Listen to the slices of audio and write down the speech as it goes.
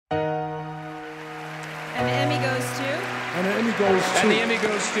And the Emmy goes to? And the Emmy goes to? And the Emmy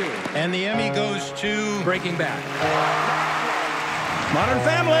goes to? And the Emmy goes to? Breaking Bad. Modern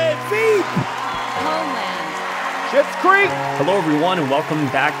Family. Veep. Homeland. Schitt's Creek. Hello, everyone, and welcome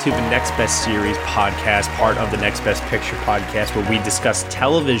back to the Next Best Series podcast, part of the Next Best Picture podcast, where we discuss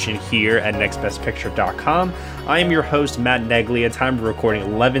television here at nextbestpicture.com. I am your host, Matt Neglia. Time of recording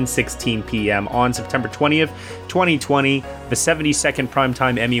 11:16 p.m. on September 20th, 2020. The 72nd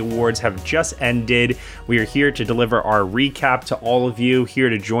Primetime Emmy Awards have just ended. We are here to deliver our recap to all of you. Here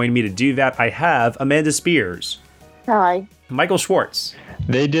to join me to do that, I have Amanda Spears. Hi. Michael Schwartz.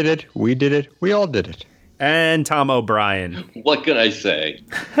 They did it. We did it. We all did it. And Tom O'Brien. What can I say?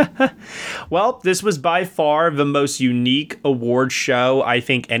 Well, this was by far the most unique award show I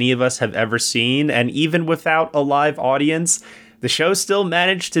think any of us have ever seen. And even without a live audience, the show still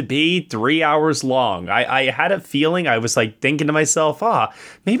managed to be 3 hours long. I had a feeling, I was like thinking to myself,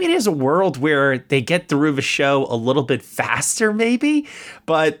 maybe there's a world where they get through the show a little bit faster, maybe.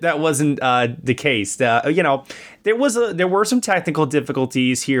 But that wasn't the case. There were some technical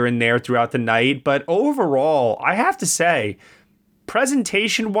difficulties here and there throughout the night. But overall, I have to say,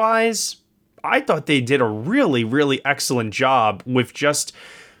 presentation-wise, I thought they did a really, really excellent job with just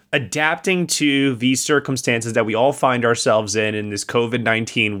adapting to these circumstances that we all find ourselves in this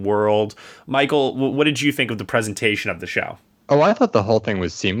COVID-19 world. Michael, what did you think of the presentation of the show? Oh, I thought the whole thing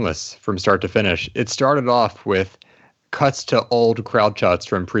was seamless from start to finish. It started off with cuts to old crowd shots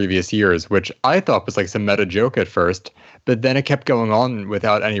from previous years, which I thought was like some meta joke at first, but then it kept going on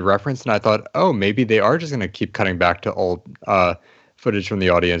without any reference, and I thought, oh, maybe they are just going to keep cutting back to old footage from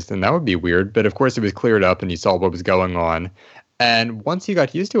the audience, and that would be weird. But of course, it was cleared up, and you saw what was going on. And once you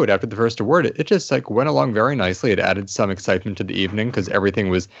got used to it after the first award, it just like went along very nicely. It added some excitement to the evening because everything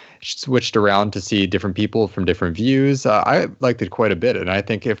was switched around to see different people from different views. I liked it quite a bit. And I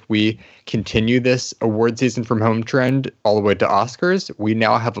think if we continue this award season from home trend all the way to Oscars, we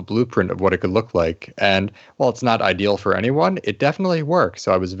now have a blueprint of what it could look like. And while it's not ideal for anyone, it definitely works.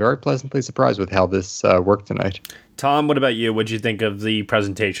 So I was very pleasantly surprised with how this worked tonight. Tom, what about you? What did you think of the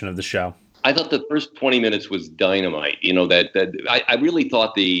presentation of the show? I thought the first 20 minutes was dynamite. You know, I really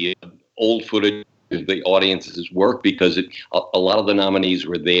thought the old footage of the audiences worked because a lot of the nominees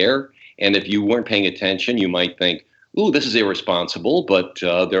were there. And if you weren't paying attention, you might think, ooh, this is irresponsible, but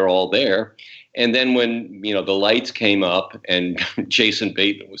they're all there. And then when, the lights came up and Jason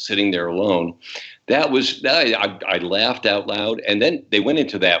Bateman was sitting there alone, I laughed out loud. And then they went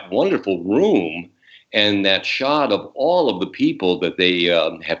into that wonderful room. And that shot of all of the people that they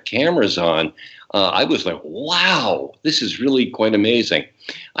have cameras on, I was like, wow, this is really quite amazing.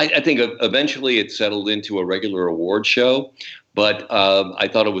 I think eventually it settled into a regular award show, but I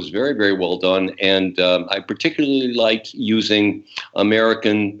thought it was very, very well done. And I particularly liked using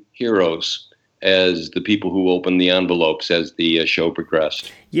American heroes as the people who opened the envelopes as the show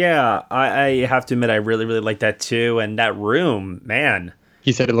progressed. Yeah, I have to admit, I really, really like that too. And that room, man.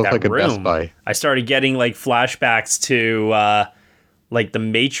 He said it looked like a Best Buy. I started getting like flashbacks to like the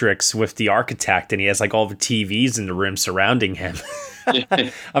Matrix with the architect, and he has like all the TVs in the room surrounding him.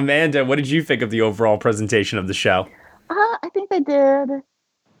 Amanda, what did you think of the overall presentation of the show? I think they did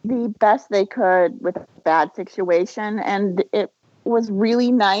the best they could with a bad situation, and it was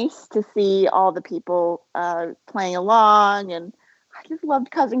really nice to see all the people playing along, and I just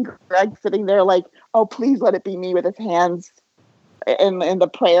loved Cousin Greg sitting there like, oh, please let it be me, with his hands in the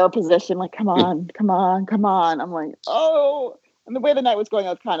prayer position, like, come on, come on, come on. I'm like, oh, and the way the night was going, I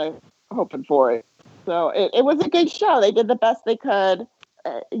was kind of hoping for it. So it was a good show. They did the best they could.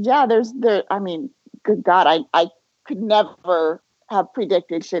 I mean, good God, I could never have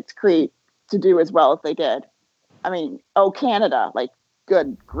predicted Schitt's Creek to do as well as they did. I mean, Canada, like,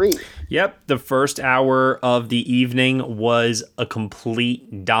 good grief. Yep, the first hour of the evening was a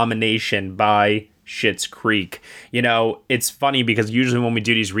complete domination by Schitt's Creek. It's funny because usually when we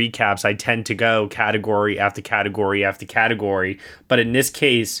do these recaps, I tend to go category after category after category. But in this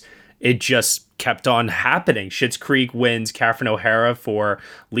case, it just kept on happening. Schitt's Creek wins Catherine O'Hara for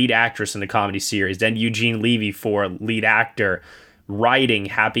lead actress in the comedy series. Then Eugene Levy for lead actor. Writing,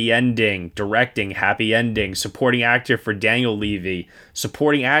 happy ending. Directing, happy ending. Supporting actor for Daniel Levy.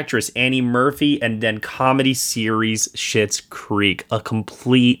 Supporting actress Annie Murphy. And then comedy series Schitt's Creek. A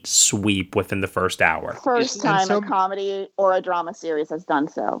complete sweep within the first hour. First time a comedy or a drama series has done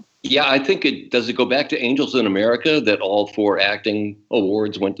so. Yeah, I think does it go back to Angels in America that all 4 acting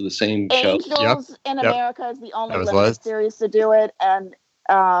awards went to the same show? Angels in America is the only limited series to do it. And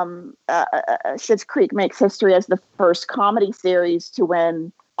Schitt's Creek makes history as the first comedy series to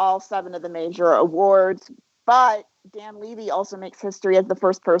win all 7 of the major awards. But Dan Levy also makes history as the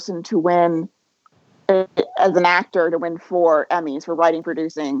first person to win as an actor to win 4 Emmys for writing,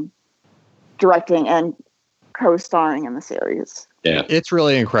 producing, directing, and co-starring in the series. Yeah. It's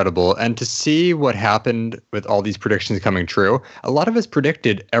really incredible. And to see what happened with all these predictions coming true, a lot of us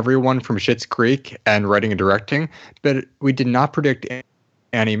predicted everyone from Schitt's Creek and writing and directing, but we did not predict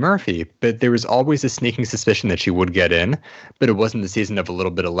Annie Murphy. But there was always a sneaking suspicion that she would get in, but it wasn't the season of a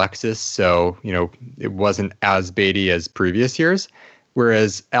little bit Alexis, so, it wasn't as baity as previous years.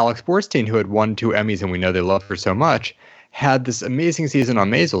 Whereas Alex Borstein, who had won 2 Emmys and we know they love her so much, had this amazing season on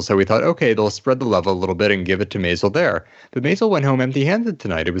Maisel, so we thought, okay, they'll spread the level a little bit and give it to Maisel there. But Maisel went home empty-handed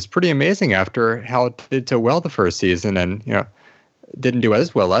tonight. It was pretty amazing after how it did so well the first season, and didn't do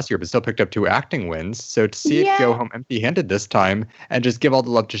as well last year, but still picked up 2 acting wins. So to see it go home empty-handed this time and just give all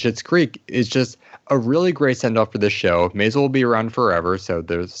the love to Schitt's Creek is just a really great send-off for this show. Maisel will be around forever, so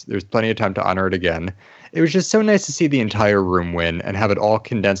there's plenty of time to honor it again. It was just so nice to see the entire room win and have it all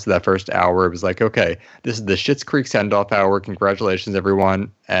condensed to that first hour. It was like, okay, this is the Schitt's Creek send-off hour. Congratulations, everyone,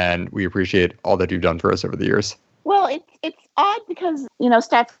 and we appreciate all that you've done for us over the years. Well, it's odd because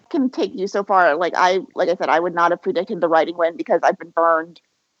stats can take you so far. Like I said, I would not have predicted the writing win because I've been burned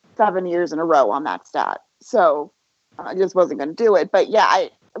 7 years in a row on that stat, so I just wasn't going to do it. But yeah,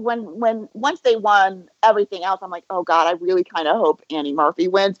 when once they won everything else, I'm like, oh God, I really kind of hope Annie Murphy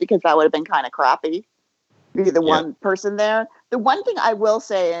wins because that would have been kind of crappy. Be the one person there. The one thing I will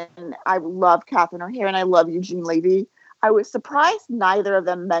say, and I love Catherine O'Hara and I love Eugene Levy, I was surprised neither of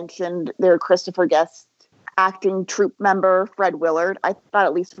them mentioned their Christopher Guest acting troupe member, Fred Willard. I thought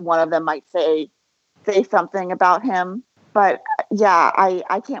at least one of them might say something about him. But yeah,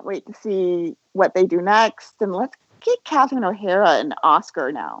 I can't wait to see what they do next. And let's get Catherine O'Hara an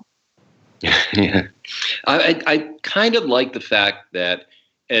Oscar now. Yeah. I kind of like the fact that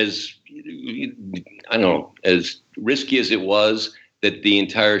as risky as it was, that the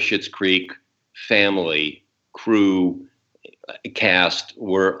entire Schitt's Creek family, crew, cast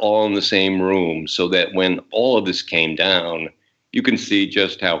were all in the same room, so that when all of this came down, you can see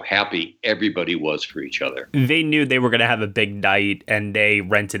just how happy everybody was for each other. They knew they were going to have a big night, and they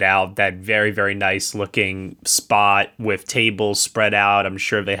rented out that very, very nice looking spot with tables spread out. I'm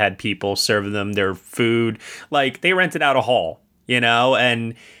sure they had people serving them their food. Like, they rented out a hall,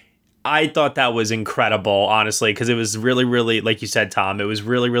 and I thought that was incredible, honestly, because it was really, really, like you said, Tom, it was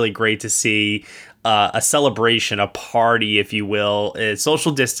really, really great to see a celebration, a party, if you will,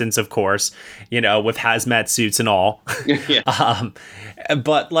 social distance, of course, with hazmat suits and all. Yeah.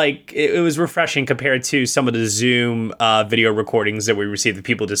 But like, it was refreshing compared to some of the Zoom video recordings that we received of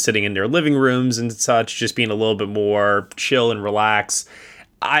people just sitting in their living rooms and such, just being a little bit more chill and relax.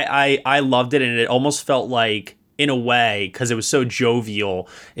 I loved it, and it almost felt like, in a way, because it was so jovial,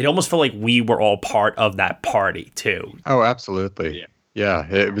 it almost felt like we were all part of that party too. Oh, absolutely. Yeah,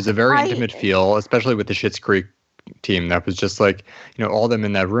 it was a very intimate feel, especially with the Schitt's Creek team. That was just like, all of them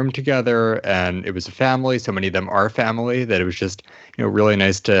in that room together, and it was a family. So many of them are family, that it was just, really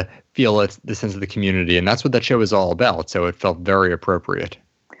nice to feel the sense of the community. And that's what that show is all about. So it felt very appropriate.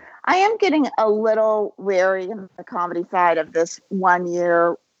 I am getting a little wary in the comedy side of this 1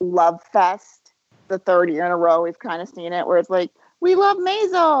 year love fest. The 3rd year in a row we've kind of seen it, where it's like, we love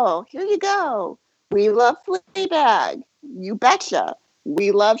Maisel, here you go. We love Fleabag, you betcha.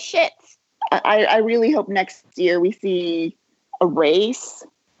 We love shit. I really hope next year we see a race,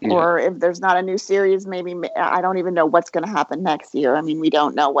 or if there's not a new series, maybe, I don't even know what's going to happen next year. I mean, we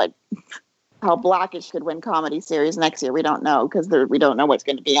don't know how Blackish could win comedy series next year. We don't know, because we don't know what's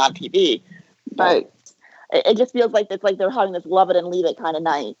going to be on TV. But it just feels like it's like they're having this love it and leave it kind of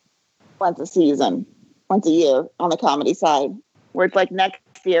night. Once a year on the comedy side, where it's like next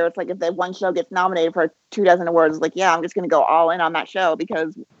year, it's like if that one show gets nominated for 24 awards, it's like, yeah, I'm just going to go all in on that show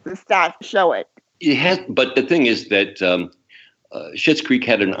because the stats show it. It has, but the thing is that Schitt's Creek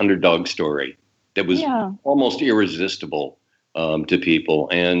had an underdog story that was almost irresistible to people,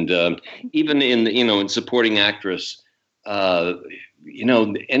 and even in supporting actress, anybody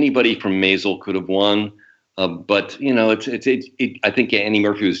from Maisel could have won. But I think Annie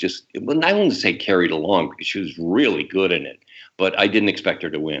Murphy was just, well, I wouldn't say carried along, because she was really good in it, but I didn't expect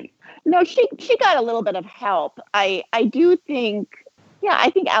her to win. No, she got a little bit of help. I do think, I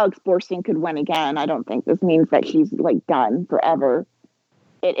think Alex Borstein could win again. I don't think this means that she's like done forever.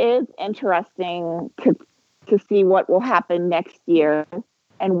 It is interesting to see what will happen next year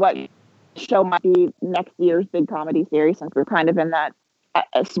and what show might be next year's big comedy series, since we're kind of in that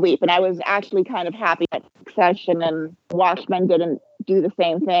a sweep. And I was actually kind of happy that Succession and Watchmen didn't do the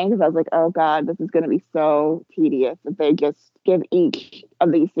same thing, because I was like, oh God, this is going to be so tedious if they just give each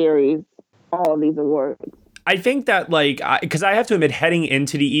of these series all of these awards. I think that, like, because I have to admit, heading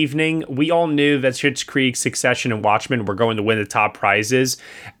into the evening, we all knew that Schitt's Creek, Succession, and Watchmen were going to win the top prizes.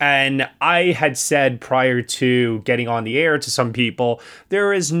 And I had said prior to getting on the air to some people,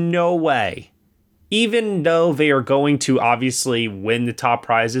 there is no way, even though they are going to obviously win the top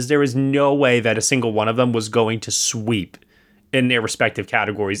prizes, there is no way that a single one of them was going to sweep in their respective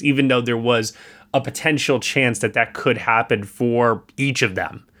categories, even though there was a potential chance that that could happen for each of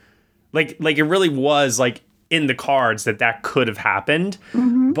them. Like it really was like in the cards that that could have happened,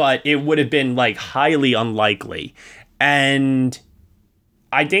 but it would have been like highly unlikely. And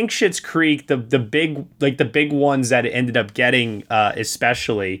I think Schitt's Creek, the big ones that it ended up getting,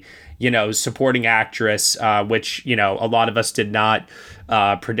 especially, you know, supporting actress, which, you know, a lot of us did not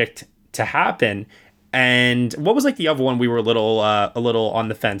predict to happen. And what was like the other one we were a little on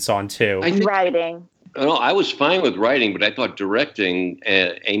the fence on too? Writing. No, I was fine with writing, but I thought directing,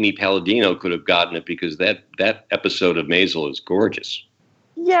 Amy Palladino could have gotten it because that episode of Maisel is gorgeous.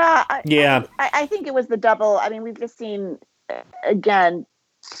 Yeah. Yeah. I think it was the double. I mean, we've just seen, again,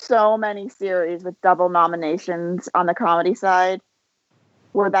 so many series with double nominations on the comedy side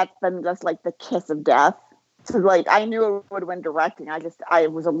where that's been just like the kiss of death. So like, I knew it would win directing. I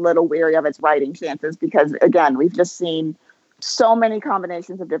was a little weary of its writing chances because, again, we've just seen so many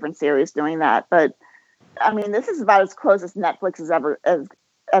combinations of different series doing that. But I mean, this is about as close as Netflix has ever, as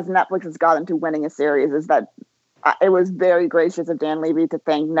Netflix has gotten to winning a series, is that it was very gracious of Dan Levy to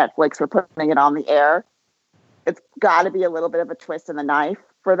thank Netflix for putting it on the air. It's got to be a little bit of a twist in the knife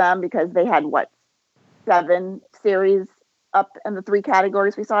for them because they had, 7 series up in the 3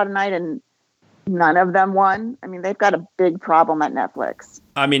 categories we saw tonight, and none of them won. I mean, they've got a big problem at Netflix.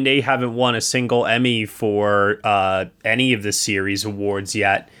 I mean, they haven't won a single Emmy for any of the series awards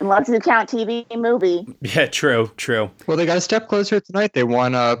yet. Unless you count TV movie. Yeah, true. Well, they got a step closer tonight. They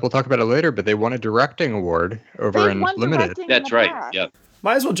won, we'll talk about it later, but they won a directing award over in Limited. That's right, yeah.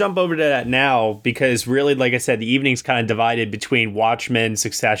 Might as well jump over to that now because really, like I said, the evening's kind of divided between Watchmen,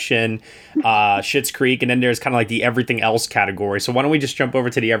 Succession, Schitt's Creek, and then there's kind of like the everything else category. So why don't we just jump over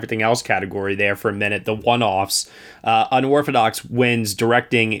to the everything else category there for a minute, the one-offs. Unorthodox wins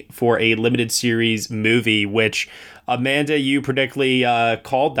directing for a limited series movie, which, Amanda, you predictably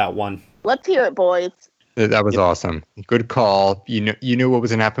called that one. Let's hear it, boys. That was awesome. Good call. You knew what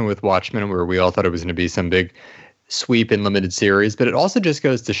was going to happen with Watchmen, where we all thought it was going to be some big sweep in limited series, but it also just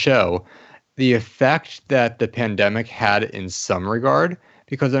goes to show the effect that the pandemic had in some regard,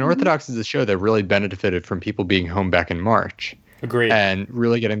 because Unorthodox is a show that really benefited from people being home back in March. Agreed. And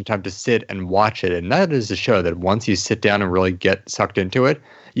really getting the time to sit and watch it. And that is a show that once you sit down and really get sucked into it,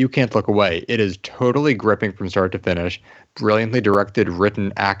 you can't look away. It is totally gripping from start to finish, brilliantly directed,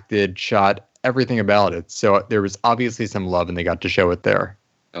 written, acted, shot, everything about it. So there was obviously some love and they got to show it there.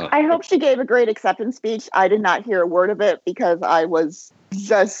 I hope she gave a great acceptance speech. I did not hear a word of it because I was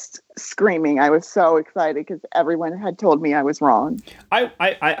just screaming. I was so excited because everyone had told me I was wrong. I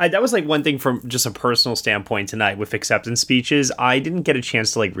that was like one thing from just a personal standpoint tonight with acceptance speeches. I didn't get a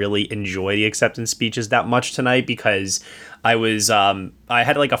chance to like really enjoy the acceptance speeches that much tonight because I was I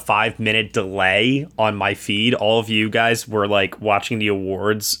had like a 5-minute delay on my feed. All of you guys were like watching the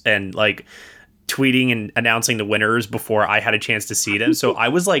awards and like tweeting and announcing the winners before I had a chance to see them. So I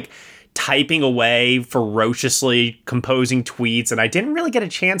was like typing away ferociously, composing tweets, and I didn't really get a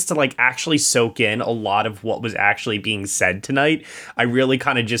chance to like actually soak in a lot of what was actually being said tonight. I really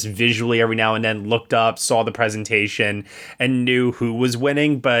kind of just visually every now and then looked up, saw the presentation, and knew who was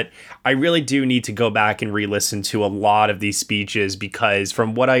winning. But I really do need to go back and re-listen to a lot of these speeches because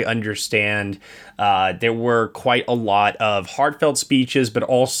from what I understand, there were quite a lot of heartfelt speeches, but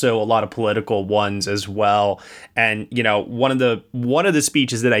also a lot of political ones as well. And, you know, one of the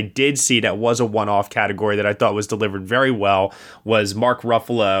speeches that I did see that was a one-off category that I thought was delivered very well was Mark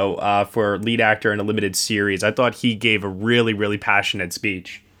Ruffalo for lead actor in a limited series. I thought he gave a really, really passionate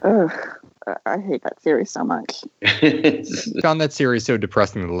speech. Ugh, I hate that series so much. I found that series so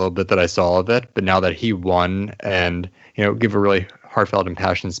depressing a little bit that I saw of it, but now that he won and, you know, give a really heartfelt and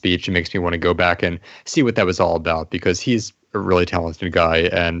passionate speech, it makes me want to go back and see what that was all about because he's a really talented guy.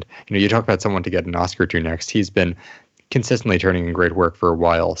 And, you know, you talk about someone to get an Oscar to next. He's been consistently turning in great work for a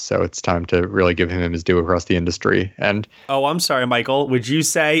while, so it's time to really give him his due across the industry. And oh, I'm sorry, Michael. Would you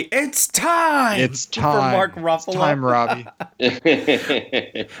say it's time? It's time for Mark Ruffalo. It's time, Robbie.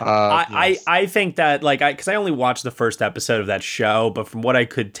 Yes. I think that because I only watched the first episode of that show, but from what I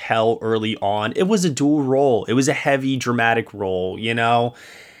could tell early on, it was a dual role. It was a heavy dramatic role. You know,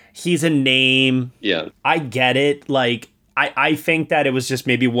 he's a name. Yeah, I get it. I think that it was just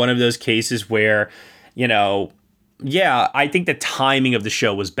maybe one of those cases where, you know. Yeah, I think the timing of the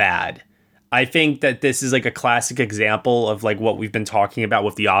show was bad. I think that this is like a classic example of like what we've been talking about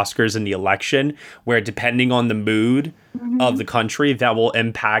with the Oscars and the election, where depending on the mood of the country, that will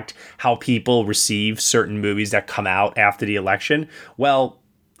impact how people receive certain movies that come out after the election. Well,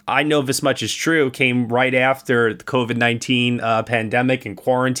 I know this much is true, came right after the COVID-19 pandemic and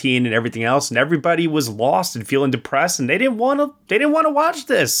quarantine and everything else, and everybody was lost and feeling depressed, and they didn't want to watch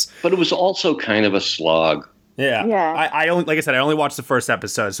this. But it was also kind of a slog. Yeah. I only, like I said, I only watched the first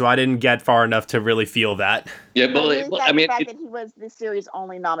episode, so I didn't get far enough to really feel that. Yeah, But but I mean, the fact that he was the series'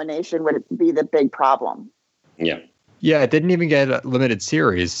 only nomination would be the big problem. yeah. Yeah, it didn't even get a limited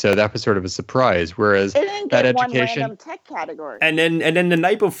series, so that was sort of a surprise. Whereas It didn't Bad get one Education, random tech category. And then the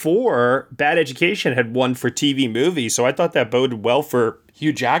night before, Bad Education had won for TV movie, so I thought that boded well for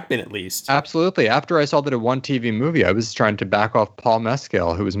Hugh Jackman at least. absolutely. After I saw that it won TV movie, I was trying to back off Paul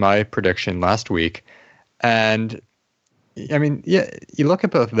Mescal, who was my prediction last week. And I mean, yeah, you look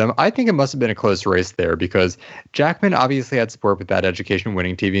at both of them. I think it must have been a close race there because Jackman obviously had support with Bad Education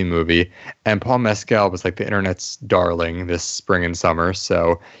winning TV movie, and Paul Mescal was like the internet's darling this spring and summer,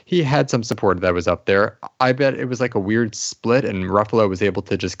 so he had some support that was up there. I bet it was like a weird split, and Ruffalo was able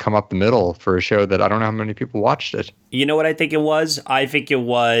to just come up the middle for a show that I don't know how many people watched it. You know what I think it was? I think it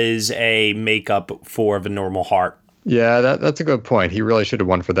was a makeup for The Normal Heart. Yeah, that's a good point. He really should have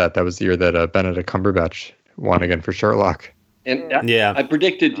won for that. That was the year that Benedict Cumberbatch won again for Sherlock. And Yeah. I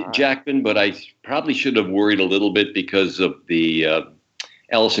predicted Jackman, but I probably should have worried a little bit because of the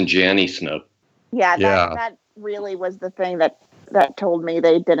Allison Janney snub. Yeah, Yeah. that really was the thing that told me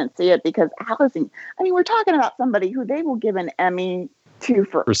they didn't see it because Allison, I mean, we're talking about somebody who they will give an Emmy to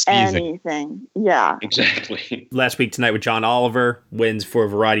for sneezing. anything. Yeah. Exactly. Last week tonight with John Oliver wins for a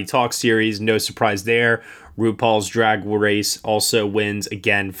Variety Talk series. No surprise there. RuPaul's Drag Race also wins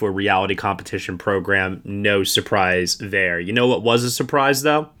again for reality competition program. No surprise there. You know what was a surprise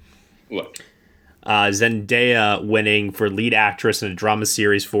though? Look, Zendaya winning for lead actress in a drama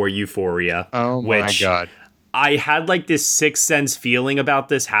series for Euphoria. Oh my God. I had like this sixth sense feeling about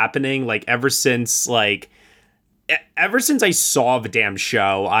this happening, like ever since I saw the damn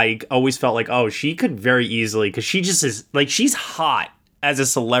show. I always felt like, oh, she could very easily, because she just is like, she's hot as a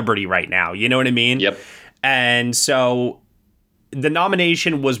celebrity right now. You know what I mean? yep. And so the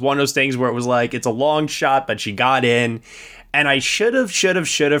nomination was one of those things where it was like, it's a long shot, but she got in. And I should have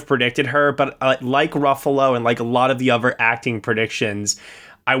predicted her, but like Ruffalo and like a lot of the other acting predictions,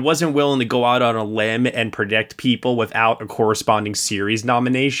 I wasn't willing to go out on a limb and predict people without a corresponding series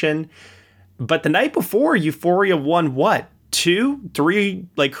nomination. But the night before, Euphoria won what? 2, 3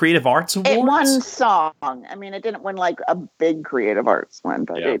 like creative arts awards? It won song. I mean, it didn't win like a big creative arts one,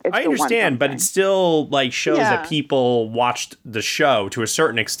 but Yeah. it I still won understand, but something. it still like shows Yeah. that people watched the show to a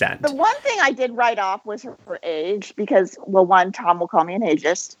certain extent. The one thing I did write off was her age because, well, one, Tom will call me an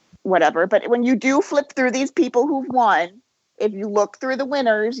ageist, whatever. But when you do flip through these people who've won, if you look through the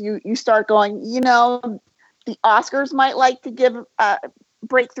winners, you start going, you know, the Oscars might like to give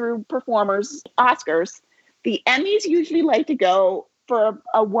breakthrough performers Oscars. The Emmys usually like to go for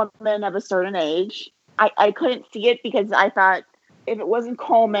a woman of a certain age. I couldn't see it because I thought if it wasn't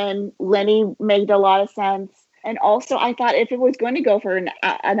Coleman, Lenny made a lot of sense. And also, I thought if it was going to go for an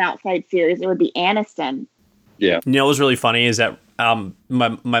outside series, it would be Aniston. Yeah. You know what's really funny is that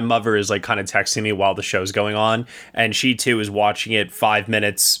my mother is like kind of texting me while the show's going on, and she too is watching it 5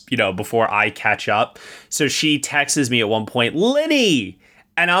 minutes, before I catch up. So she texts me at one point, Lenny!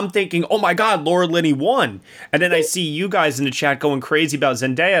 And I'm thinking, oh my God, Laura Linney won. And then I see you guys in the chat going crazy about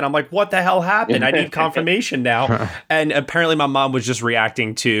Zendaya. And I'm like, what the hell happened? I need confirmation now. And apparently my mom was just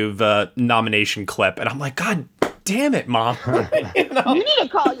reacting to the nomination clip. And I'm like, God damn it, Mom. You need to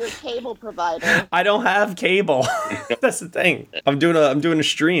call your cable provider. I don't have cable. That's the thing. I'm doing a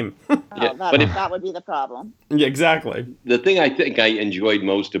stream. Yeah, That would be the problem. Yeah, exactly. The thing I think I enjoyed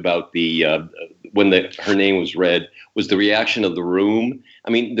most about the when her name was read was the reaction of the room. I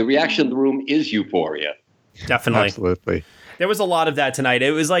mean, the reaction of the room is Euphoria. Definitely. Absolutely. There was a lot of that tonight.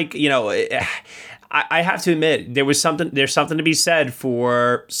 It was like, I have to admit, there's something to be said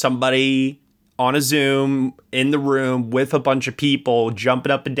for somebody on a Zoom in the room with a bunch of people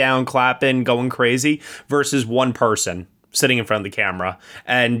jumping up and down, clapping, going crazy versus one person sitting in front of the camera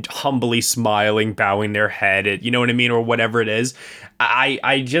and humbly smiling, bowing their head at, you know what I mean? Or whatever it is.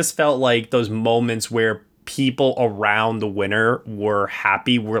 I just felt like those moments where people around the winner were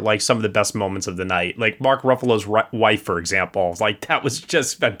happy were like some of the best moments of the night. Like Mark Ruffalo's wife, for example, like that was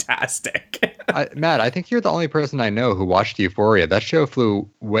just fantastic. Matt, I think you're the only person I know who watched Euphoria. That show flew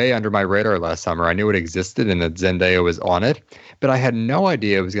way under my radar last summer. I knew it existed and that Zendaya was on it, but I had no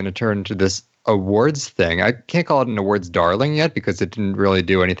idea it was going to turn into this awards thing. I can't call it an awards darling yet because it didn't really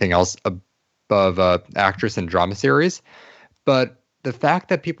do anything else of actress in drama series. But the fact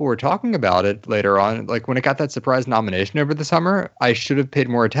that people were talking about it later on, like when it got that surprise nomination over the summer, I should have paid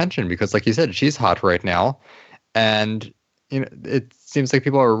more attention because, like you said, she's hot right now. And it seems like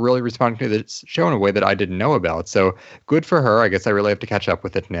people are really responding to this show in a way that I didn't know about. So good for her. I guess I really have to catch up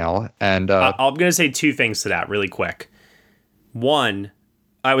with it now. And I'm going to say two things to that really quick. One,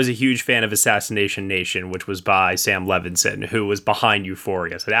 I was a huge fan of Assassination Nation, which was by Sam Levinson, who was behind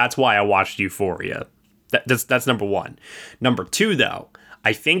Euphoria. So that's why I watched Euphoria. That's number one. Number two, though,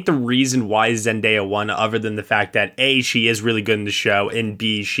 I think the reason why Zendaya won, other than the fact that A, she is really good in the show, and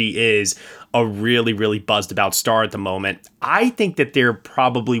B, she is a really, really buzzed about star at the moment, I think that there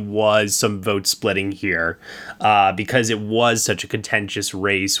probably was some vote splitting here because it was such a contentious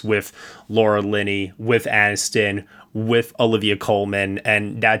race with Laura Linney, with Aniston, with Olivia Colman,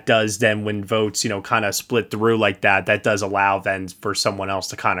 and that does then, when votes, kind of split through like that, that does allow then for someone else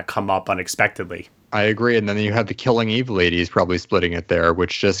to kind of come up unexpectedly. I agree. And then you have the Killing Eve ladies probably splitting it there,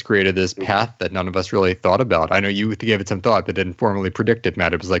 which just created this path that none of us really thought about. I know you gave it some thought, but didn't formally predict it,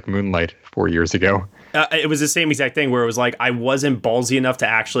 Matt. It was like Moonlight 4 years ago. It was the same exact thing where it was like, I wasn't ballsy enough to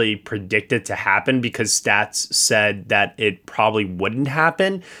actually predict it to happen because stats said that it probably wouldn't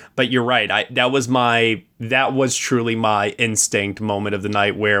happen. But you're right. That was truly my instinct moment of the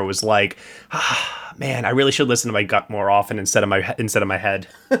night where it was like, man, I really should listen to my gut more often instead of my head.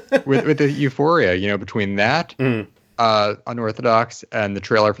 with the Euphoria, between that, Unorthodox, and the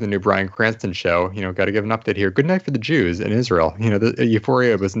trailer for the new Bryan Cranston show, got to give an update here. Good night for the Jews in Israel. The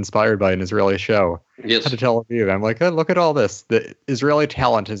Euphoria was inspired by an Israeli show. Yes. Had to Tel Aviv. I'm like, oh, look at all this. The Israeli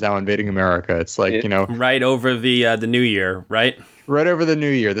talent is now invading America. It's like, right over the New Year, right? Right over the New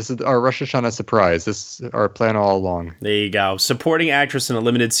Year. This is our Rosh Hashanah surprise. This is our plan all along. There you go. Supporting actress in a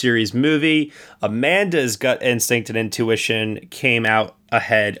limited series movie. Amanda's gut instinct and intuition came out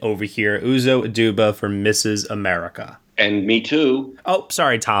ahead over here. Uzo Aduba for Mrs. America. And me too. Oh,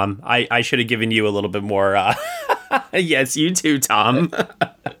 sorry, Tom. I should have given you a little bit more. Yes, you too, Tom.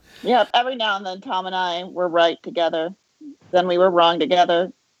 Yep, every now and then Tom and I were right together. Then we were wrong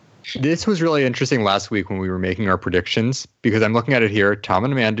together. This was really interesting last week when we were making our predictions, because I'm looking at it here. Tom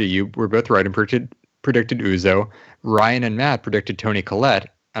and Amanda, you were both right and predicted Uzo. Ryan and Matt predicted Toni Collette,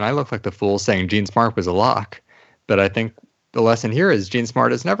 and I looked like the fool saying Jean Smart was a lock. But I think the lesson here is Jean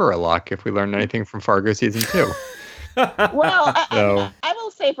Smart is never a lock if we learn anything from Fargo season 2. Well, I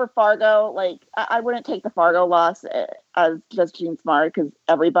will say for Fargo, I wouldn't take the Fargo loss as just Jean Smart because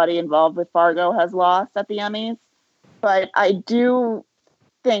everybody involved with Fargo has lost at the Emmys. But I do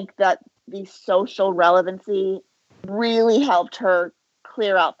think that the social relevancy really helped her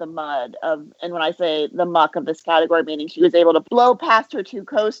clear out the mud and when I say the muck of this category, meaning she was able to blow past her two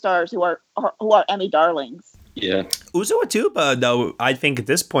co-stars who are Emmy darlings. Yeah. Uzo Aduba, though, I think at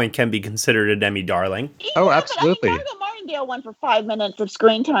this point can be considered an Emmy darling. Oh, absolutely. But Fargo Martindale won for 5 minutes of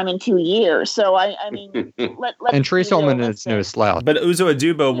screen time in 2 years. So, I mean, let's and Trace Ullman is no slouch. But Uzo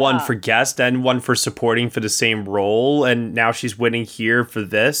Aduba won for guest and won for supporting for the same role. And now she's winning here for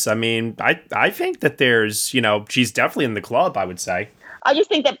this. I mean, I think that there's, she's definitely in the club, I would say. I just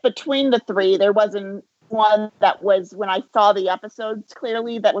think that between the three, there wasn't one that was, when I saw the episodes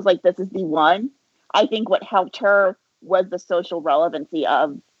clearly, that was like, this is the one. I think what helped her was the social relevancy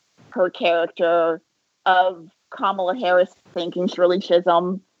of her character, of Kamala Harris thanking Shirley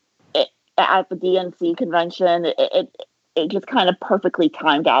Chisholm at the DNC convention. It just kind of perfectly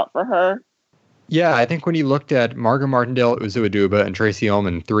timed out for her. Yeah, I think when you looked at Margot Martindale, Uzo Aduba, and Tracy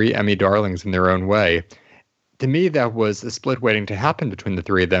Ullman, 3 Emmy darlings in their own way, to me, that was a split waiting to happen between the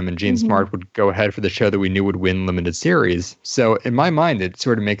three of them, and Jean Smart would go ahead for the show that we knew would win limited series. So in my mind, it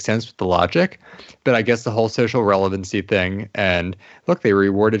sort of makes sense with the logic, but I guess the whole social relevancy thing, and look, they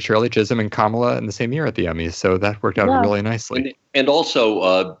rewarded Shirley Chisholm and Kamala in the same year at the Emmys, so that worked out really nicely. And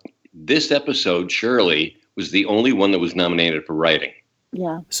also, this episode, Shirley, was the only one that was nominated for writing.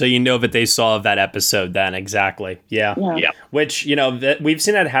 Yeah. So that they saw that episode then, exactly. Yeah. Which, we've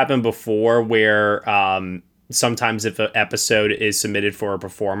seen that happen before where sometimes if an episode is submitted for a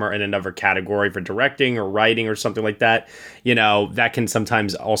performer in another category for directing or writing or something like that, that can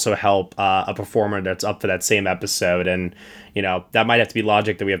sometimes also help a performer that's up for that same episode. And, that might have to be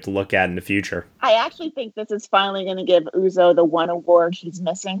logic that we have to look at in the future. I actually think this is finally going to give Uzo the one award she's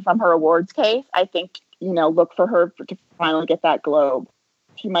missing from her awards case. I think, look for her to finally get that Globe.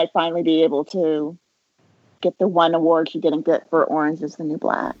 She might finally be able to get the one award she didn't get for Orange is the New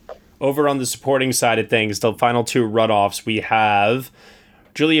Black. Over on the supporting side of things, the final two runoffs, we have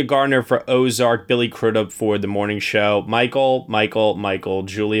Julia Garner for Ozark, Billy Crudup for The Morning Show. Michael,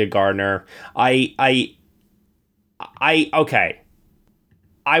 Julia Garner. Okay.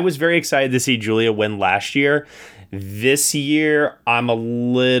 I was very excited to see Julia win last year. This year, I'm a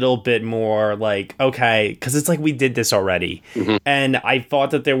little bit more like, okay, because it's like we did this already. Mm-hmm. And I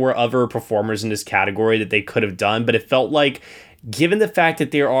thought that there were other performers in this category that they could have done, but it felt like, given the fact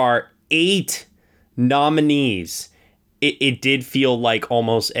that there are 8 nominees, it did feel like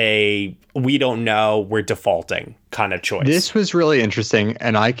almost a we don't know, we're defaulting kind of choice. This was really interesting,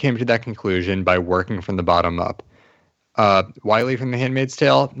 and I came to that conclusion by working from the bottom up. Wiley from The Handmaid's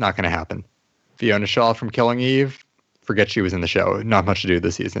Tale, not going to happen. Fiona Shaw from Killing Eve, forget she was in the show. Not much to do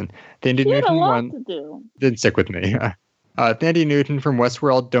this season. Thandie She had a Newton lot one to do. didn't stick with me. Thandie Newton from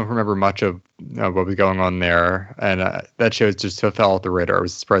Westworld, don't remember much of what was going on there, and that show just so fell off the radar. I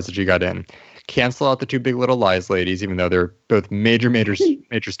was surprised that she got in. Cancel out the 2 Big Little Lies ladies, even though they're both major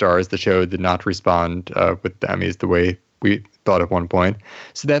stars. The show did not respond with the Emmys the way we thought at one point.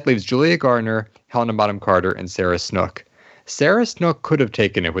 So that leaves Julia Garner, Helena Bonham Carter, and Sarah Snook. Sarah Snook could have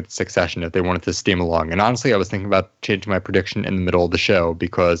taken it with Succession if they wanted to steam along. And honestly, I was thinking about changing my prediction in the middle of the show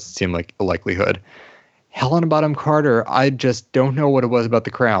because it seemed like a likelihood. Helena Bonham Carter, I just don't know what it was about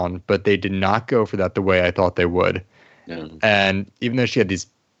The Crown, but they did not go for that the way I thought they would. Yeah. And even though she had these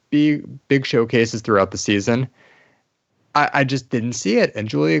big showcases throughout the season, I just didn't see it. And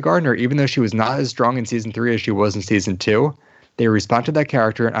Julia Gardner, even though she was not as strong in season 3 as she was in season 2, they respond to that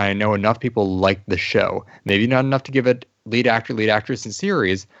character, and I know enough people like the show. Maybe not enough to give it lead actor, lead actress in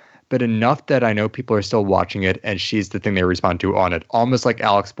series, but enough that I know people are still watching it, and she's the thing they respond to on it. Almost like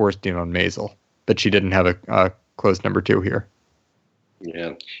Alex Borstein on Maisel, but she didn't have a close number 2 here.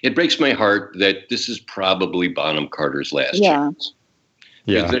 Yeah. It breaks my heart that this is probably Bonham Carter's last chance.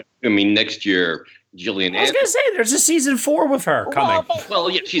 Yeah. I mean, next year, Gillian I was going to say, there's a season 4 with her coming.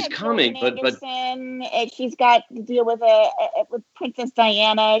 Well, yeah, she's coming, but Anderson, and she's got to deal with with Princess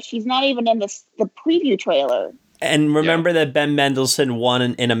Diana. She's not even in the preview trailer. And remember that Ben Mendelsohn won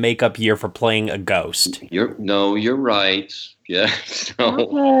in a makeup year for playing a ghost. You're right. Yeah.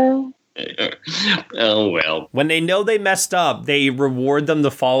 So. Okay. Oh, well. When they know they messed up, they reward them the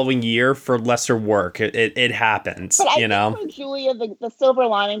following year for lesser work. It happens, but you know? For Julia, the silver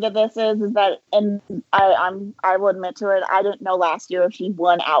lining to this is that, and I will admit to it, I didn't know last year if she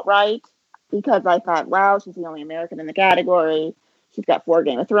won outright, because I thought, wow, she's the only American in the category. She's got 4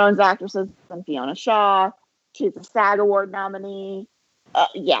 Game of Thrones actresses and Fiona Shaw. She's a SAG Award nominee.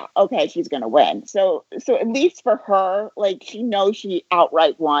 Yeah, okay, she's going to win. So at least for her, like, she knows she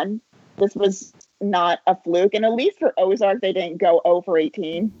outright won. This was not a fluke. And at least for Ozark, they didn't go 0 for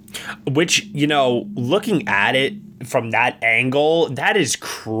 18. Which, you know, looking at it from that angle, that is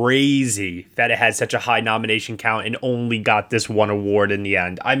crazy that it had such a high nomination count and only got this one award in the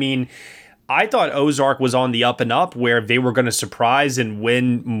end. I mean, I thought Ozark was on the up and up where they were going to surprise and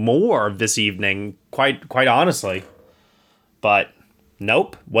win more this evening, quite honestly. But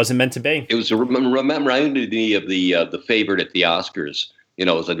nope, wasn't meant to be. It was reminded me of the favorite at the Oscars. You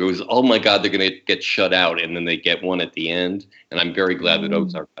know, it was, oh my God, they're going to get shut out, and then they get one at the end. And I'm very glad that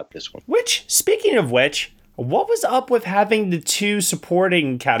Ozark got this one. Which, speaking of which, what was up with having the 2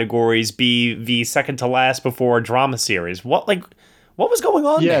 supporting categories be the second to last before a drama series? What was going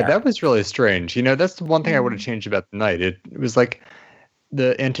on there? Yeah, that was really strange. You know, that's the one thing I would have changed about the night. It was like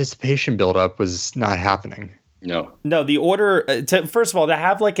the anticipation buildup was not happening. No, the order, first of all, to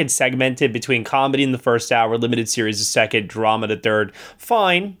have like it segmented between comedy in the first hour, limited series the second, drama the third,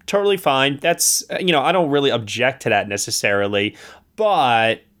 fine, totally fine. That's, you know, I don't really object to that necessarily,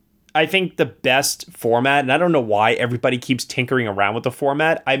 but I think the best format, and I don't know why everybody keeps tinkering around with the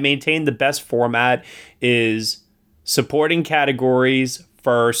format, I maintain the best format is supporting categories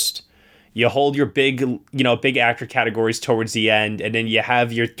first. You hold your big actor categories towards the end, and then you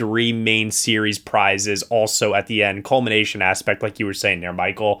have your 3 main series prizes also at the end. Culmination aspect, like you were saying there,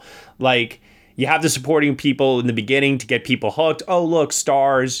 Michael. Like, you have the supporting people in the beginning to get people hooked. Oh, look,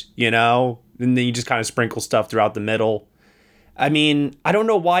 stars, you know? And then you just kind of sprinkle stuff throughout the middle. I mean, I don't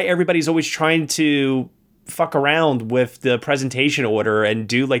know why everybody's always trying to fuck around with the presentation order and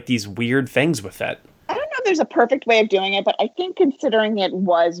do, like, these weird things with it. I don't know if there's a perfect way of doing it, but I think considering it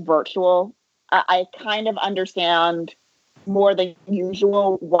was virtual, I kind of understand more than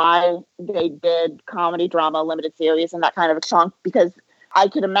usual why they did comedy, drama, limited series, and that kind of a chunk, because I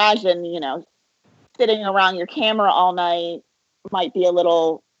could imagine, you know, sitting around your camera all night might be a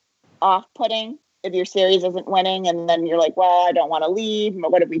little off-putting if your series isn't winning, and then you're like, well, I don't want to leave,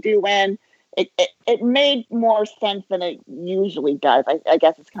 but what if we do win? It made more sense than it usually does. I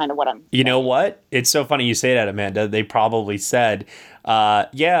guess it's kind of what I'm You know what? It's so funny you say that, Amanda. They probably said,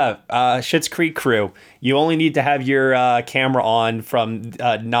 Schitt's Creek crew, you only need to have your camera on from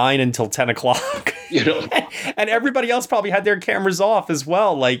 9 until 10 o'clock. You know, And everybody else probably had their cameras off as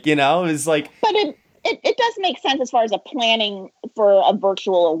well. Like, you know, it's like, But it does make sense as far as a planning for a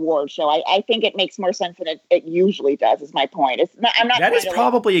virtual award show. I think it makes more sense than it usually does, is my point. I'm not that is trying to,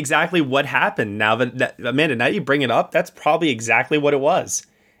 probably exactly what happened. Now that Amanda, now you bring it up, that's probably exactly what it was.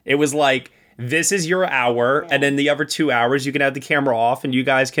 It was like, this is your hour, and then the other 2 hours you can have the camera off, and you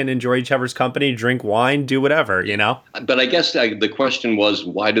guys can enjoy each other's company, drink wine, do whatever, you know? but I guess the question was,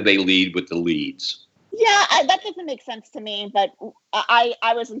 why do they lead with the leads? Yeah, that doesn't make sense to me. But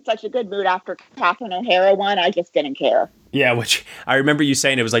I was in such a good mood after Catherine O'Hara won. I just didn't care. Yeah, which I remember you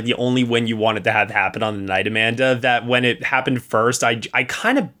saying it was like the only win you wanted to have happen on the night, Amanda, that when it happened first, I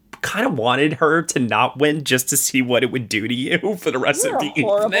kind of wanted her to not win just to see what it would do to you for the rest You're of a the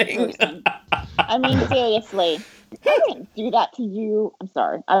horrible evening. person. I mean, seriously. I wouldn't do that to you. I'm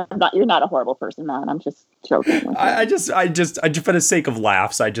sorry. You're not a horrible person, man. I'm just joking. With you. I just, for the sake of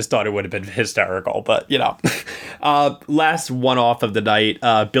laughs, I just thought it would have been hysterical. But, you know, last one off of the night,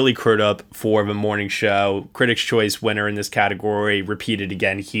 Billy Crudup for the morning show, Critics' Choice winner in this category, repeated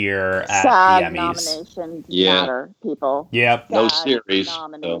again here at Sad the Emmys. nominations Yeah. matter, people. Yep. No Sad series,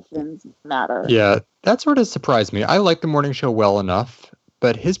 nominations matter. Yeah, that sort of surprised me. I like the morning show well enough,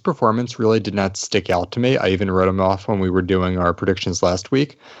 but his performance really did not stick out to me. I even wrote him off when we were doing our predictions last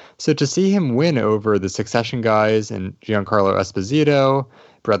week. So to see him win over the Succession guys and Giancarlo Esposito,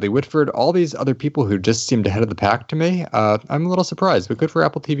 Bradley Whitford, all these other people who just seemed ahead of the pack to me, I'm a little surprised, but good for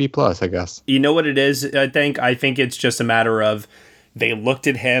Apple TV Plus, I guess. You know what it is, I think it's just a matter of they looked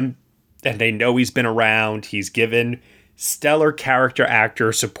at him and they know he's been around. He's given stellar character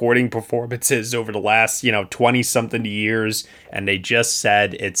actor supporting performances over the last, 20-something years, and they just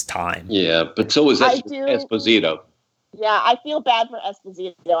said it's time. Yeah, but so was Esposito. Yeah, I feel bad for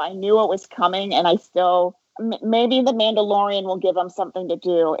Esposito. I knew it was coming, and I still... Maybe The Mandalorian will give him something to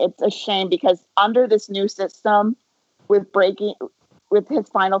do. It's a shame because under this new system, with his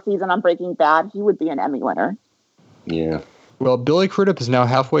final season on Breaking Bad, he would be an Emmy winner. Yeah. Well, Billy Crudup is now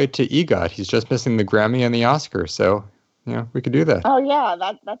halfway to EGOT. He's just missing the Grammy and the Oscar, so... Yeah, we could do that. Oh yeah,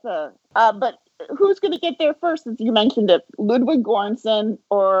 that's a. But who's going to get there first? As you mentioned it, Ludwig Göransson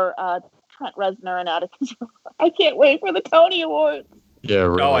or Trent Reznor and Atticus Ross. I can't wait for the Tony Awards. Yeah,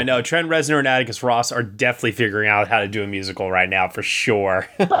 really. Oh, I know. Trent Reznor and Atticus Ross are definitely figuring out how to do a musical right now, for sure.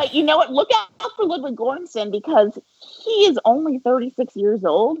 But you know what? Look out for Ludwig Göransson because he is only 36 years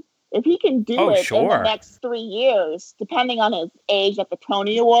old. If he can do in the next 3 years, depending on his age at the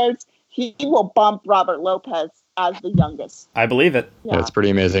Tony Awards, he will bump Robert Lopez as the youngest. I believe it. Yeah, it's pretty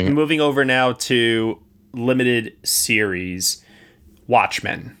amazing. Moving over now to limited series,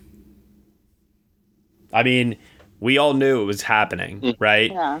 Watchmen. I mean, we all knew it was happening, right?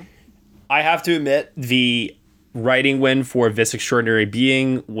 Yeah. I have to admit, the writing win for This Extraordinary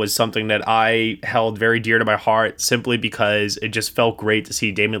Being was something that I held very dear to my heart simply because it just felt great to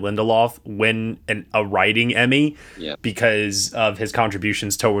see Damon Lindelof win a writing Emmy because of his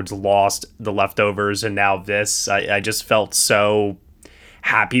contributions towards Lost, The Leftovers, and now this. I just felt so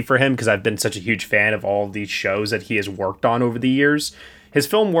happy for him because I've been such a huge fan of all of these shows that he has worked on over the years. His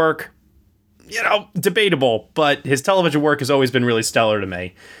film work, debatable, but his television work has always been really stellar to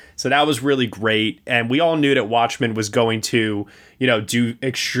me. So that was really great. And we all knew that Watchmen was going to, do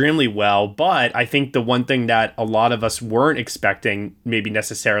extremely well. But I think the one thing that a lot of us weren't expecting, maybe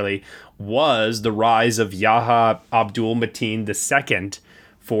necessarily, was the rise of Yahya Abdul-Mateen II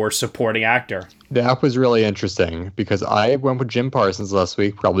for supporting actor. That was really interesting because I went with Jim Parsons last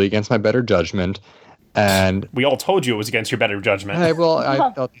week, probably against my better judgment. And we all told you it was against your better judgment. I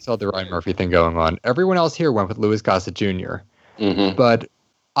thought you saw the Ryan Murphy thing going on. Everyone else here went with Louis Gossett Jr. Mm-hmm. But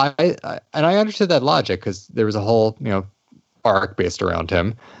I understood that logic because there was a whole, arc based around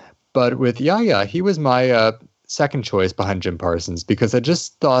him. But with Yahya, he was my second choice behind Jim Parsons because I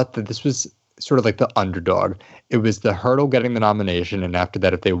just thought that this was sort of like the underdog. It was the hurdle getting the nomination, and after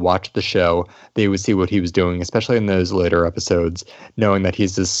that, if they watched the show, they would see what he was doing, especially in those later episodes, knowing that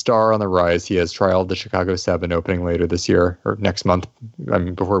he's a star on the rise. He has Trial of the Chicago 7 opening later this year, or next month,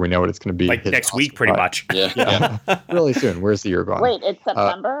 before we know what it's going to be. Like next week, pretty much. Yeah. Really soon. Where's the year gone? Wait, it's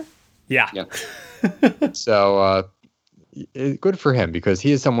September? Yeah. So, good for him, because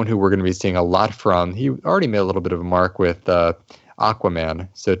he is someone who we're going to be seeing a lot from. He already made a little bit of a mark with Aquaman.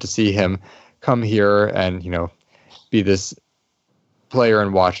 So to see him come here and, be this player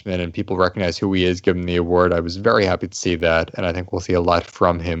in Watchmen and people recognize who he is, give him the award, I was very happy to see that. And I think we'll see a lot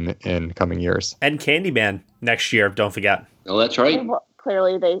from him in coming years. And Candyman next year, don't forget. Oh, that's right.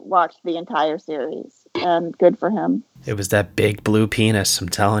 Clearly they watched the entire series, and good for him. It was that big blue penis, I'm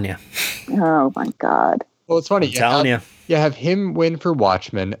telling you. Oh, my God. Well, it's funny. I'm telling you. You have him win for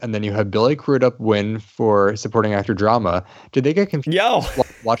Watchmen, and then you have Billy Crudup win for supporting actor drama. Did they get confused? Yo.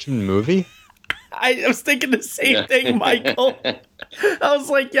 Watchmen movie? I was thinking the same thing, Michael. I was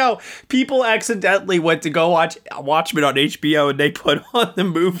like, yo, people accidentally went to go watch Watchmen on HBO and they put on the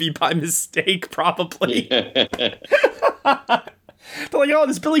movie by mistake, probably. They're like, oh,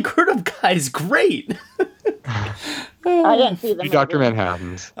 this Billy Crudup guy is great. I didn't see the movie. Dr.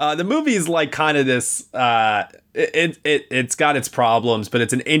 Manhattan's. The movie is like kind of this. It's got its problems, but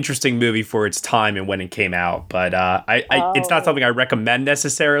it's an interesting movie for its time and when it came out. But it's not something I recommend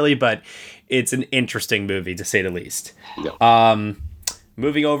necessarily, but it's an interesting movie to say the least. Yeah.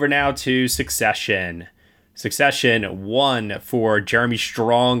 Moving over now to Succession. Succession won for Jeremy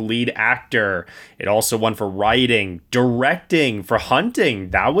Strong, lead actor. It also won for writing, directing, for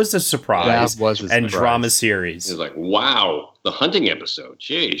Hunting. That was a surprise. That was a and surprise. drama series. It's like, wow, the Hunting episode.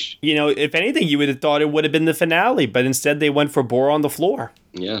 Jeez. You know, if anything, you would have thought it would have been the finale, but instead they went for Bore on the Floor.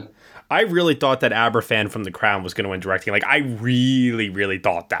 Yeah. I really thought that Aberfan from The Crown was going to win directing. Like, I really, really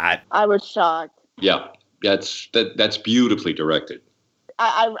thought that. I was shocked. Yeah. That's beautifully directed.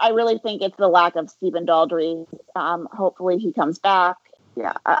 I really think it's the lack of Stephen Daldry. Hopefully he comes back.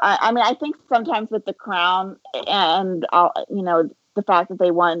 Yeah, I mean, I think sometimes with The Crown and, the fact that they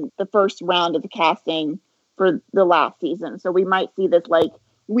won the first round of the casting for the last season. So we might see this, like,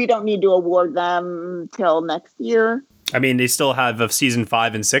 we don't need to award them till next year. I mean, they still have season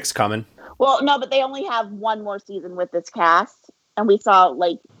 5 and 6 coming. Well, no, but they only have one more season with this cast. And we saw,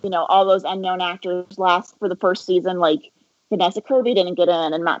 like, all those unknown actors last for the first season, like, Vanessa Kirby didn't get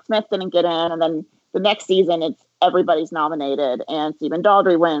in and Matt Smith didn't get in. And then the next season, it's everybody's nominated and Stephen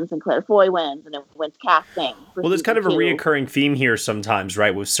Daldry wins and Claire Foy wins and it wins casting. Well, there's kind of a reoccurring theme here sometimes,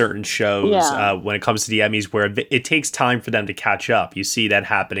 right, with certain shows when it comes to the Emmys where it takes time for them to catch up. You see that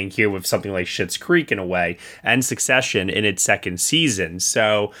happening here with something like Schitt's Creek in a way and Succession in its second season.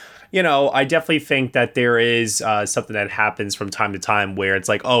 So, I definitely think that there is something that happens from time to time where it's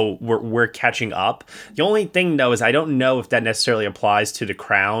like, oh, we're catching up. The only thing, though, is I don't know if that necessarily applies to The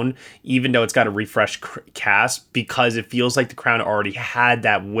Crown, even though it's got a refreshed cast, because it feels like The Crown already had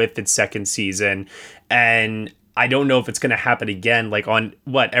that with its second season. And I don't know if it's going to happen again, like on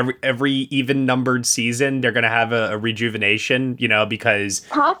every even numbered season, they're going to have a rejuvenation, because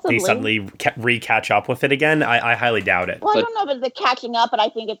Possibly. they suddenly catch up with it again. I highly doubt it. Well, I don't know if it's the catching up, but I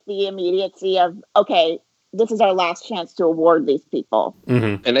think it's the immediacy of, okay, this is our last chance to award these people.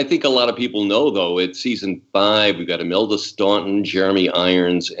 Mm-hmm. And I think a lot of people know, though, it's season 5. We've got Imelda Staunton, Jeremy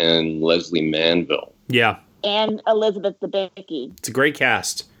Irons, and Leslie Manville. Yeah. And Elizabeth Debicki. It's a great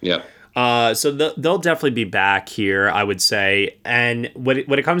cast. Yeah. So they'll definitely be back here, I would say. And when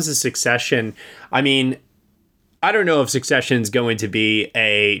it comes to Succession, I mean, I don't know if Succession is going to be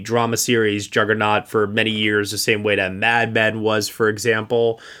a drama series juggernaut for many years, the same way that Mad Men was, for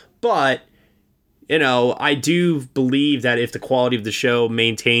example. But, I do believe that if the quality of the show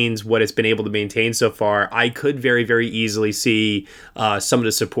maintains what it's been able to maintain so far, I could very, very easily see some of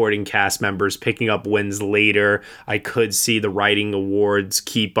the supporting cast members picking up wins later. I could see the writing awards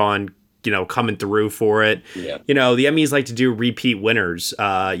keep on coming through for it. Yeah. The Emmys like to do repeat winners,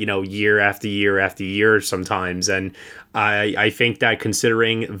 year after year after year sometimes. And I think that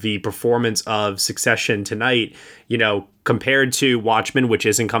considering the performance of Succession tonight, compared to Watchmen, which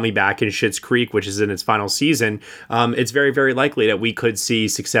isn't coming back, and Schitt's Creek, which is in its final season, it's very, very likely that we could see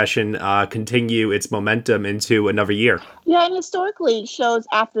Succession continue its momentum into another year. Yeah, and historically, shows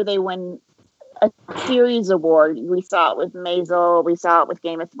after they win a series award, we saw it with Maisel, we saw it with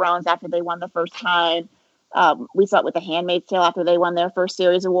Game of Thrones after they won the first time, we saw it with The Handmaid's Tale after they won their first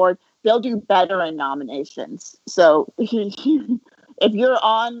series award. They'll do better in nominations. So if you're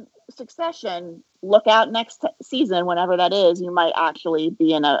on Succession, look out next season, whenever that is, you might actually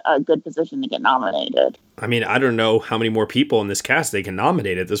be in a good position to get nominated. I mean, I don't know how many more people in this cast they can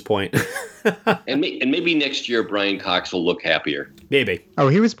nominate at this point. And maybe next year Brian Cox will look happier. Maybe. Oh,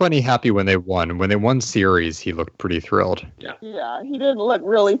 he was plenty happy when they won. When they won series, he looked pretty thrilled. Yeah, he didn't look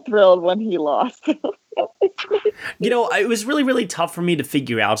really thrilled when he lost. It was really, really tough for me to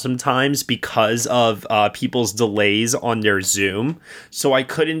figure out sometimes because of people's delays on their Zoom. So I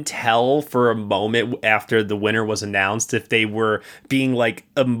couldn't tell for a moment after the winner was announced if they were being like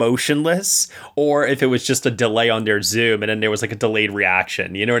emotionless or if it was just a delay on their Zoom and then there was like a delayed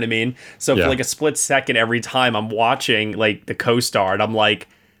reaction. You know what I mean? So for like a split second every time I'm watching like the co-star and I'm like,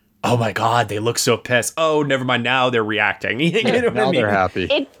 oh my God, they look so pissed. Oh, never mind. Now they're reacting. You know what I mean? They're happy.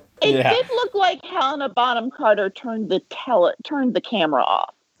 It did look like Helena Bonham Carter turned the camera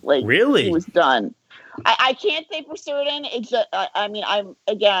off. Like, really? It was done. I can't say for certain. It's just, I mean, I'm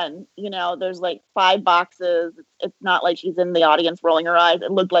again, there's like 5 boxes. It's not like she's in the audience rolling her eyes.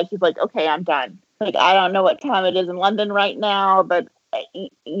 It looked like she's like, okay, I'm done. Like, I don't know what time it is in London right now, but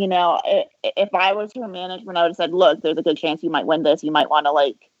if I was her management, I would have said, look, there's a good chance you might win this. You might want to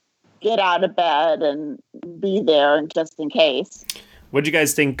like get out of bed and be there just in case. What do you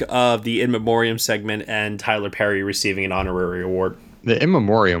guys think of the In Memoriam segment and Tyler Perry receiving an honorary award? The In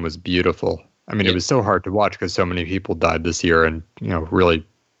Memoriam was beautiful. I mean, it was so hard to watch because so many people died this year, and really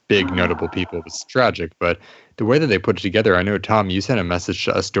big notable people. It was tragic, but the way that they put it together, I know, Tom, you sent a message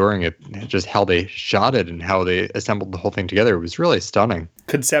to us during it, just how they shot it and how they assembled the whole thing together. It was really stunning.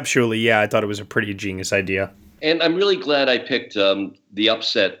 Conceptually, yeah, I thought it was a pretty genius idea. And I'm really glad I picked the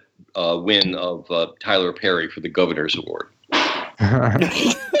upset win of Tyler Perry for the Governor's Award.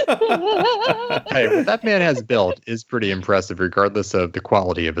 Hey, what that man has built is pretty impressive, regardless of the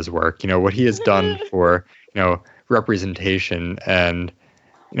quality of his work. What he has done for, representation and,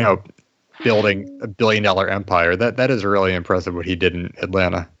 building a $1 billion empire. That is really impressive what he did in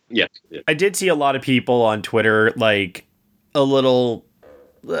Atlanta. Yes. I did see a lot of people on Twitter, like, a little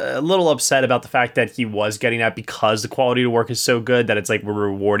upset about the fact that he was getting that because the quality of the work is so good that it's like we're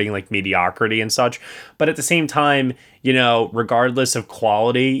rewarding like mediocrity and such. But at the same time, regardless of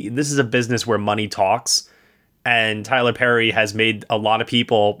quality, this is a business where money talks, and Tyler Perry has made a lot of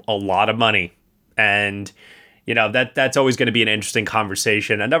people a lot of money. And, that's always going to be an interesting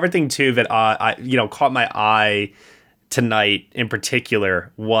conversation. Another thing too, that I caught my eye tonight in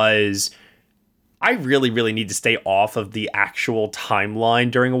particular was, I really, really need to stay off of the actual timeline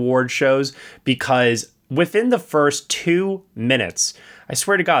during award shows, because within the first 2 minutes, I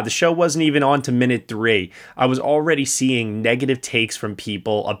swear to God, the show wasn't even on to minute 3. I was already seeing negative takes from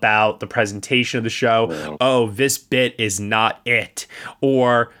people about the presentation of the show. Wow. Oh, this bit is not it.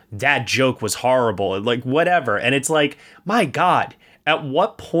 Or that joke was horrible. Like, whatever. And it's like, my God, at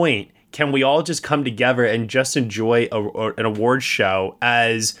what point can we all just come together and just enjoy an award show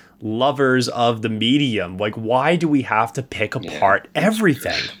as lovers of the medium? Like, why do we have to pick apart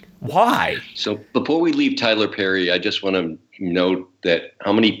everything? Why? So before we leave Tyler Perry, I just want to note that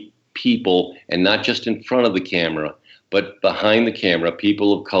how many people, and not just in front of the camera, but behind the camera,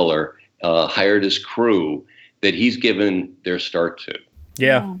 people of color hired as crew that he's given their start to.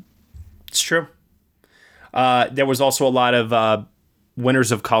 Yeah, it's true. There was also a lot of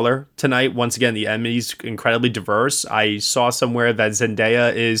winners of color tonight. Once again, the Emmys incredibly diverse. I saw somewhere that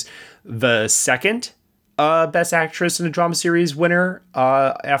Zendaya is the second Best Actress in a Drama Series winner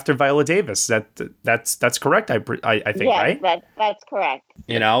after Viola Davis. That's correct. I think, right? That's correct.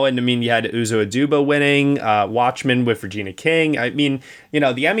 And I mean, you had Uzo Aduba winning, Watchmen with Regina King. I mean, the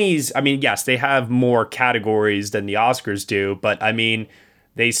Emmys, I mean, yes, they have more categories than the Oscars do, but I mean,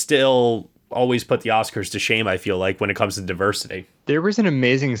 they still always put the Oscars to shame, I feel like, when it comes to diversity. There was an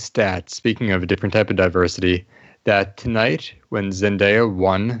amazing stat, speaking of a different type of diversity, that tonight, when Zendaya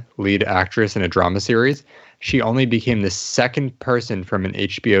won lead actress in a drama series, she only became the second person from an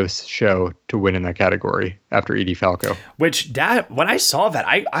HBO show to win in that category after Edie Falco. Which, when I saw that,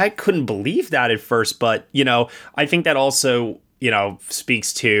 I couldn't believe that at first, but, I think that also,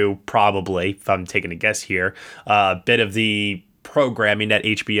 speaks to probably, if I'm taking a guess here, a bit of the programming that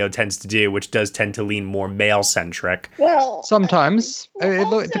HBO tends to do, which does tend to lean more male-centric. Well, sometimes.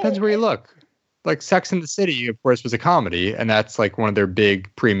 It depends where you look. Like Sex and the City, of course, was a comedy, and that's like one of their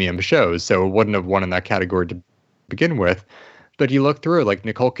big premium shows, so it wouldn't have won in that category to begin with. But you look through, like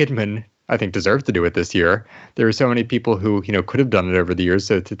Nicole Kidman, I think, deserves to do it this year. There are so many people who, could have done it over the years,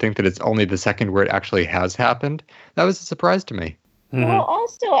 so to think that it's only the second where it actually has happened, that was a surprise to me. Mm-hmm. Well,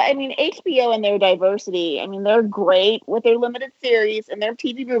 also, I mean, HBO and their diversity, I mean, they're great with their limited series and their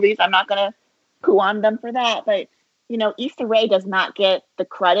TV movies. I'm not going to poo on them for that. But, Issa Rae does not get the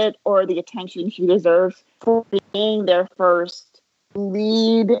credit or the attention she deserves for being their first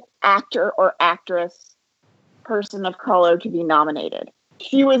lead actor or actress person of color to be nominated.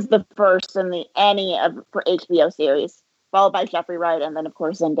 She was the first in the Emmy for HBO series, followed by Jeffrey Wright and then, of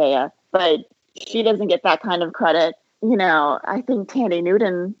course, Zendaya. But she doesn't get that kind of credit. I think Thandie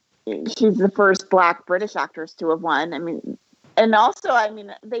Newton, she's the first Black British actress to have won. I mean, and also, I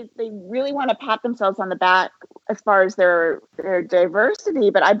mean, they really want to pat themselves on the back as far as their diversity.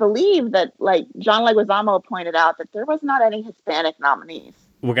 But I believe that, like John Leguizamo pointed out, that there was not any Hispanic nominees.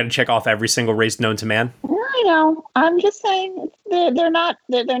 We're going to check off every single race known to man. I know. I'm just saying they're not.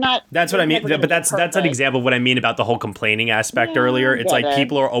 That's what I mean. never gonna But be that's an perfect. example of what I mean about the whole complaining aspect Yeah, earlier. I It's get like it.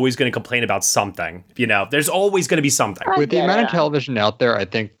 people are always going to complain about something. There's always going to be something. I With the get amount it. of television out there, I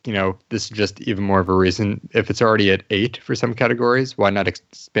think, this is just even more of a reason. If it's already at 8 for some categories, why not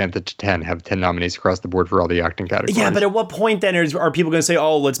expand it to 10? Have 10 nominees across the board for all the acting categories. Yeah, but at what point then are people going to say,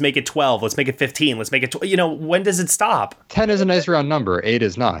 "Oh, let's make it 12, let's make it 15, let's make it 12"? When does it stop? 10 is a nice round number. 8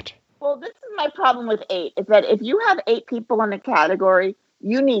 is not. Well, this is my problem with 8, is that if you have 8 people in a category,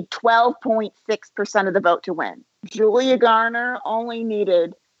 you need 12.6% of the vote to win. Julia Garner only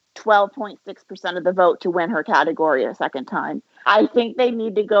needed 12.6% of the vote to win her category a second time. I think they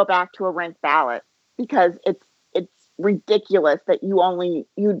need to go back to a ranked ballot, because it's ridiculous that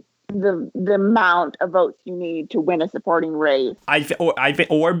the amount of votes you need to win a supporting race.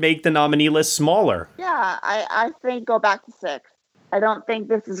 Or make the nominee list smaller. Yeah, I think go back to 6. I don't think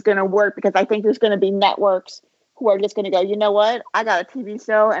this is going to work, because I think there's going to be networks who are just going to go, you know what? I got a TV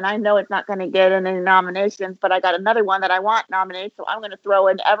show and I know it's not going to get any nominations, but I got another one that I want nominated. So I'm going to throw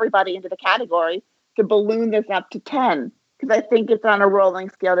in everybody into the category to balloon this up to 10. Because I think it's on a rolling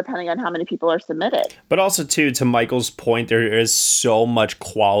scale depending on how many people are submitted. But also, too, to Michael's point, there is so much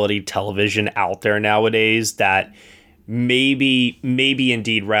quality television out there nowadays that maybe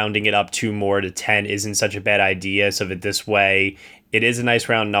indeed rounding it up 2 more to 10 isn't such a bad idea. So that this way, it is a nice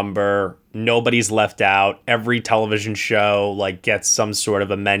round number. Nobody's left out. Every television show gets some sort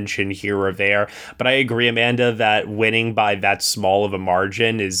of a mention here or there. But I agree, Amanda, that winning by that small of a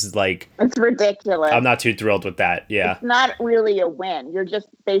margin is it's ridiculous. I'm not too thrilled with that. Yeah. It's not really a win. You're just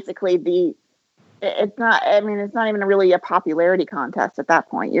basically it's not even really a popularity contest at that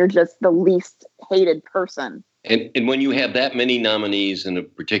point. You're just the least hated person. And when you have that many nominees in a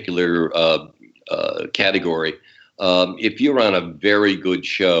particular category, if you're on a very good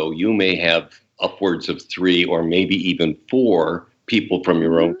show, you may have upwards of 3 or maybe even 4 people from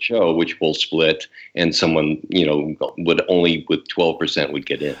your own show, which will split, and someone, would only with 12% would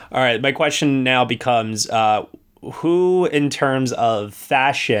get in. All right. My question now becomes, who, in terms of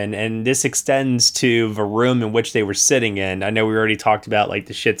fashion, and this extends to the room in which they were sitting in. I know we already talked about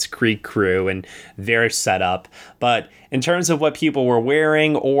the Schitt's Creek crew and their setup, but in terms of what people were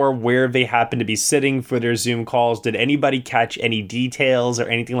wearing or where they happened to be sitting for their Zoom calls, did anybody catch any details or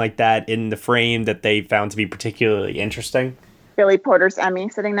anything like that in the frame that they found to be particularly interesting? Billy Porter's Emmy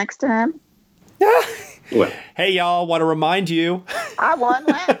sitting next to him. Well, Hey, y'all, want to remind you. I won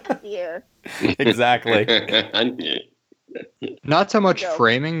last year. Exactly. Not so much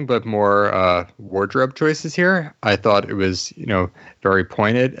framing, but more wardrobe choices here. I thought it was, very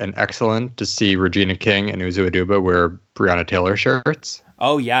pointed and excellent to see Regina King and Uzo Aduba wear Breonna Taylor shirts.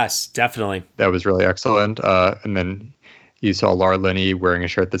 Oh, yes, definitely. That was really excellent. And then you saw Laura Linney wearing a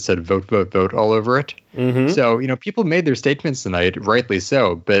shirt that said "Vote, vote, vote" all over it. Mm-hmm. So, people made their statements tonight, rightly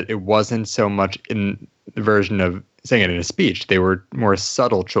so, but it wasn't so much in the version of saying it in a speech. They were more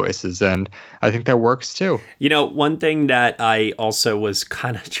subtle choices, and I think that works too. One thing that I also was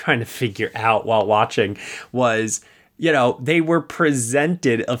kind of trying to figure out while watching was, they were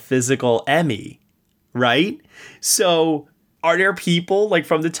presented a physical Emmy, right? So are there people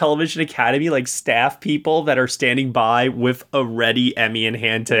from the Television Academy, staff people that are standing by with a ready Emmy in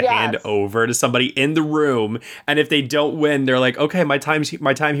hand to hand over to somebody in the room? And if they don't win, they're like, okay, my time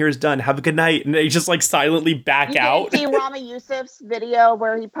here is done. Have a good night. And they just silently back out. Did you see Rama Yusuf's video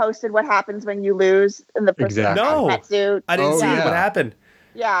where he posted what happens when you lose in the Exactly. hazmat suit? I didn't see yeah. what happened.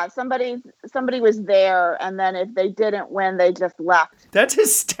 Yeah, somebody was there, and then if they didn't win, they just left. That's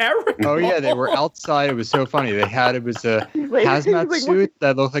hysterical. Oh yeah, they were outside. It was so funny. It was a like- hazmat he's like, suit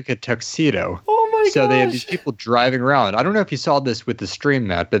that looked like a tuxedo. Oh my gosh. So they had these people driving around. I don't know if you saw this with the stream,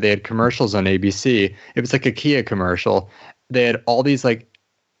 Matt, but they had commercials on ABC. It was like a Kia commercial. They had all these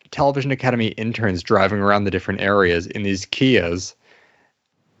Television Academy interns driving around the different areas in these Kias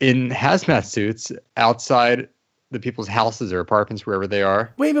in hazmat suits outside the people's houses or apartments, wherever they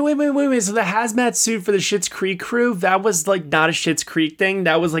are. Wait. So the hazmat suit for the Schitt's Creek crew, that was not a Schitt's Creek thing?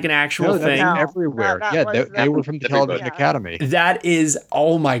 That was an actual That's thing? everywhere. They were from the Television Academy. That is,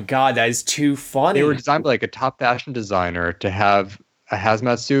 oh my God, that is too funny. They were designed by a top fashion designer to have a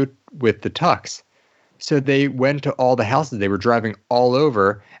hazmat suit with the tux. So they went to all the houses. They were driving all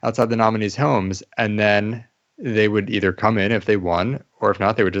over outside the nominees' homes, and then they would either come in if they won, or if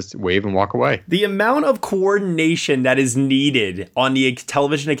not, they would just wave and walk away. The amount of coordination that is needed on the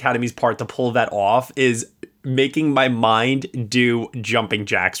Television Academy's part to pull that off is making my mind do jumping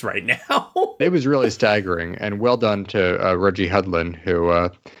jacks right now. It was really staggering, and well done to Reggie Hudlin, who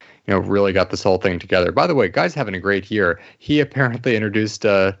really got this whole thing together. By the way, guy's having a great year. He apparently introduced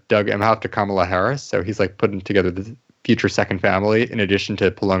Doug Emhoff to Kamala Harris, so he's like putting together the future second family in addition to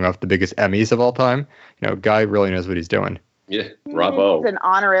pulling off the biggest Emmys of all time. Guy really knows what he's doing. Yeah, bravo. It's an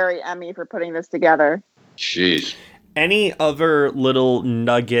honorary Emmy for putting this together. Jeez. Any other little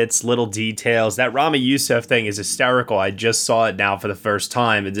nuggets, little details? That Rami Youssef thing is hysterical. I just saw it now for the first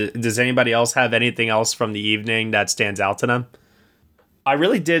time. Does anybody else have anything else from the evening that stands out to them? I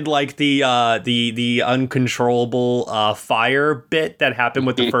really did like the uncontrollable fire bit that happened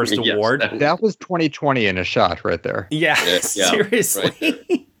with the first Yes, award. That was 2020 in a shot right there. Yeah, Yeah, seriously.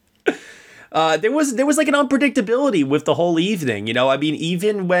 right There was like an unpredictability with the whole evening.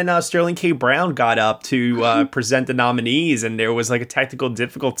 Even when Sterling K. Brown got up to present the nominees and there was like a technical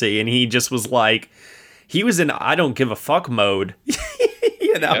difficulty and he just was like, he was in I don't give a fuck mode,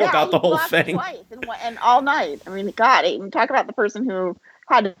 about the whole thing. Twice and all night. I mean, God, talk about the person who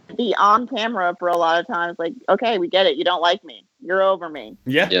had to be on camera for a lot of times. Like, okay, we get it. You don't like me. You're over me.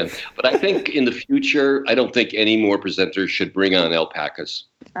 Yeah. Yeah. But I think in the future, I don't think any more presenters should bring on alpacas.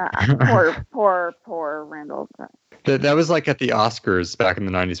 Poor Randall. That was like at the Oscars back in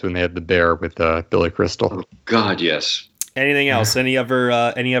the 90s when they had the bear with Billy Crystal. Oh, God, yes. Anything else? Any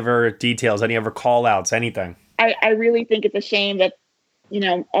other details? Any other call outs? Anything? I really think it's a shame that,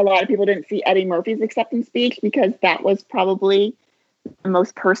 a lot of people didn't see Eddie Murphy's acceptance speech because that was probably the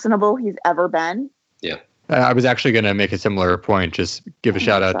most personable he's ever been. Yeah. I was actually going to make a similar point. Just give a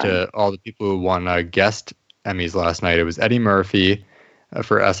shout out to all the people who won guest Emmys last night. It was Eddie Murphy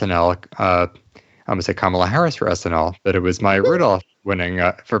for SNL. I'm going to say Kamala Harris for SNL, but it was Maya Rudolph winning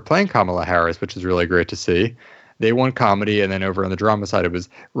for playing Kamala Harris, which is really great to see. They won comedy, and then over on the drama side, it was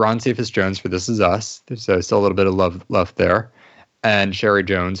Ron Cephas Jones for This Is Us. So still a little bit of love left there. And Sherry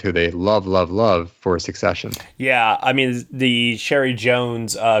Jones, who they love for Succession. Yeah, I mean, the Sherry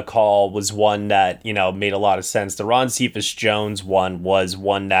Jones call was one that, made a lot of sense. The Ron Cephas Jones one was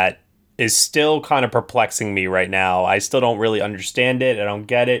one that is still kind of perplexing me right now. I still don't really understand it. I don't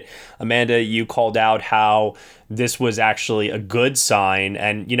get it. Amanda, you called out how this was actually a good sign.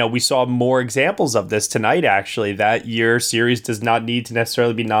 And, we saw more examples of this tonight, actually, that your series does not need to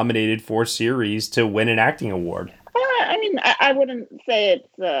necessarily be nominated for series to win an acting award. I wouldn't say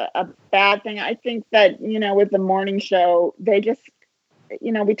it's a bad thing. I think that, with the morning show, they just,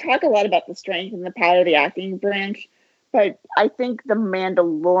 we talk a lot about the strength and the power of the acting branch, but I think The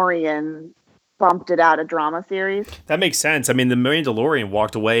Mandalorian bumped it out a drama series. That makes sense. I mean, The Mandalorian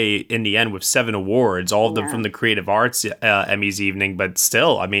walked away in the end with 7 awards, all of them from the Creative Arts Emmys evening, but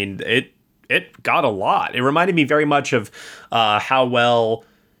still, I mean, it got a lot. It reminded me very much of how well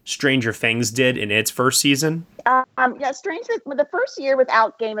Stranger Things did in its first season. The first year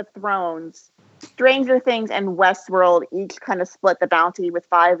without Game of Thrones, Stranger Things and Westworld each kind of split the bounty with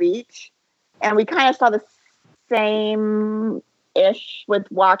 5 each. And we kind of saw the same-ish with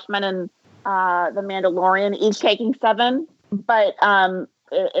Watchmen and The Mandalorian, each taking 7. But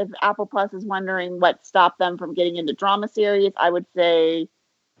if Apple Plus is wondering what stopped them from getting into drama series, I would say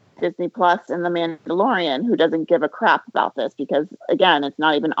Disney Plus and The Mandalorian, who doesn't give a crap about this because, again, it's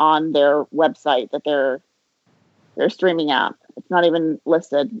not even on their website that their streaming app. It's not even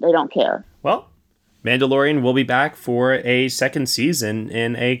listed. They don't care. Well, Mandalorian will be back for a second season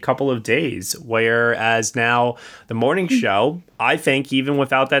in a couple of days, whereas now the morning show, I think even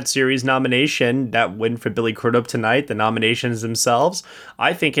without that series nomination, that win for Billy Crudup tonight, the nominations themselves,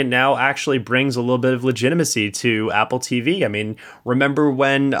 I think it now actually brings a little bit of legitimacy to Apple TV. I mean, remember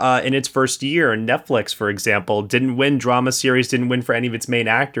when in its first year, Netflix, for example, didn't win drama series, didn't win for any of its main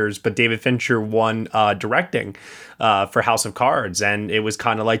actors, but David Fincher won directing for House of Cards. And it was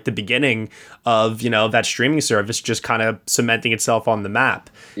kind of like the beginning of, that streaming service just kind of cementing itself on the map.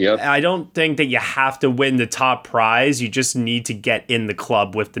 Yep. I don't think that you have to win the top prize. You just need to get in the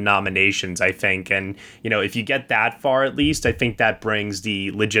club with the nominations, I think. And, if you get that far, at least, I think that brings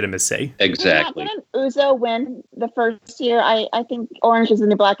the legitimacy. Exactly. Didn't Uzo win the first year? I think Orange is the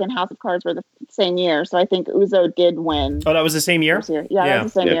New Black and House of Cards were the same year. So I think Uzo did win. Oh, that was the same year? Yeah, that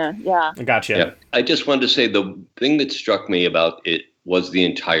was the same year. Yeah. I gotcha. Yeah. I just wanted to say the thing that struck me about it was the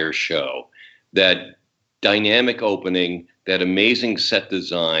entire show. That dynamic opening, that amazing set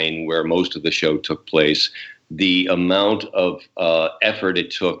design where most of the show took place, the amount of effort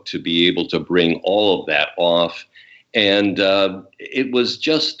it took to be able to bring all of that off. And it was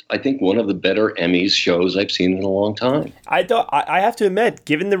just, I think, one of the better Emmys shows I've seen in a long time. I have to admit,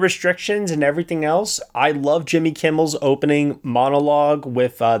 given the restrictions and everything else, I love Jimmy Kimmel's opening monologue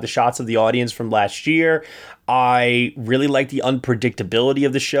with the shots of the audience from last year. I really like the unpredictability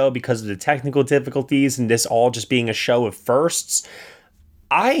of the show because of the technical difficulties and this all just being a show of firsts.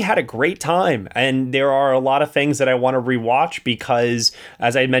 I had a great time, and there are a lot of things that I want to rewatch because,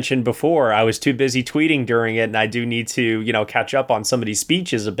 as I mentioned before, I was too busy tweeting during it, and I do need to, catch up on some of these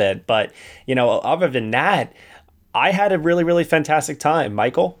speeches a bit. But, other than that, I had a really, really fantastic time.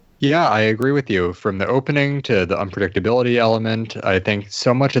 Michael? Yeah, I agree with you. From the opening to the unpredictability element, I think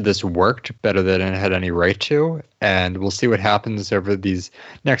so much of this worked better than it had any right to. And we'll see what happens over these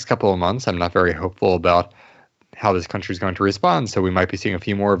next couple of months. I'm not very hopeful about how this country is going to respond. So we might be seeing a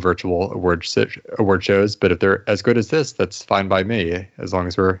few more virtual award shows. But if they're as good as this, that's fine by me, as long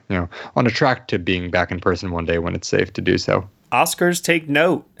as we're on a track to being back in person one day when it's safe to do so. Oscars take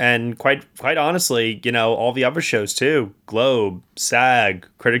note, and quite honestly, all the other shows too, Globe, SAG,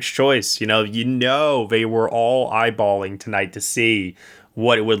 Critics' Choice, they were all eyeballing tonight to see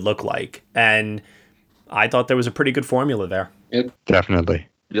what it would look like. And I thought there was a pretty good formula there. Yep. Definitely.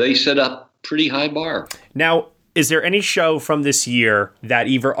 They set up pretty high bar. Now, is there any show from this year that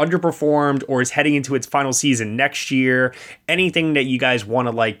either underperformed or is heading into its final season next year? Anything that you guys want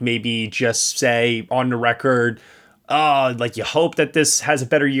to maybe just say on the record, you hope that this has a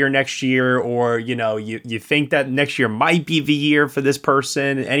better year next year, or, you think that next year might be the year for this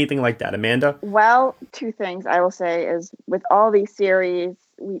person, anything like that? Amanda? Well, two things I will say is with all these series,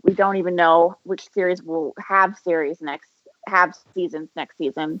 we don't even know which series will have seasons next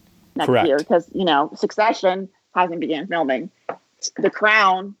season, next Correct. year, because, Succession hasn't began filming. The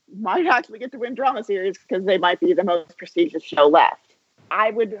Crown might actually get to win drama series because they might be the most prestigious show left.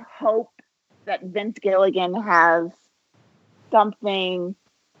 I would hope that Vince Gilligan has something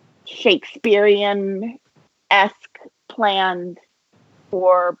Shakespearean-esque planned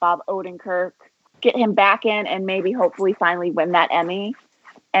for Bob Odenkirk. Get him back in and maybe hopefully finally win that Emmy.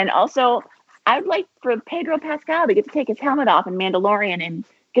 And also, I'd like for Pedro Pascal to get to take his helmet off in Mandalorian and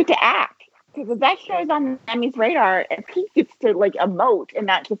get to act. Because if that show is on Emmy's radar, if he gets to emote and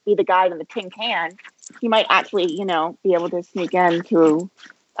not just be the guy in the tin can, he might actually, be able to sneak into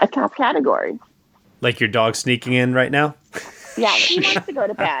a top category. Like your dog sneaking in right now? Yeah, he wants to go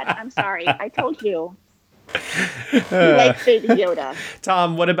to bed. I'm sorry. I told you. He likes Baby Yoda.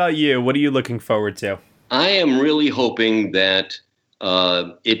 Tom, what about you? What are you looking forward to? I am really hoping that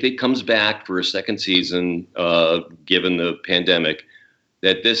if it comes back for a second season, given the pandemic,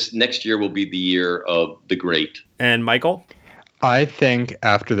 that this next year will be the year of The Great. And Michael? I think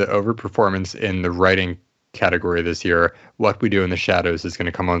after the overperformance in the writing category this year, What We Do in the Shadows is going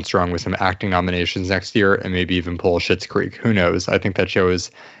to come on strong with some acting nominations next year and maybe even pull Schitt's Creek. Who knows? I think that show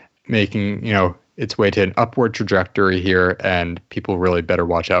is making, its way to an upward trajectory here, and people really better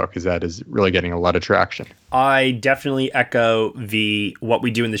watch out because that is really getting a lot of traction. I definitely echo the What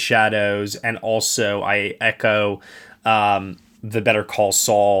We Do in the Shadows, and also I echo the Better Call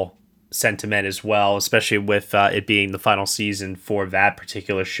Saul sentiment as well, especially with it being the final season for that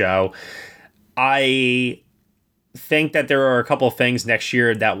particular show. I think that there are a couple of things next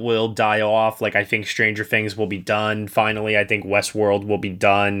year that will die off. I think Stranger Things will be done finally. I think Westworld will be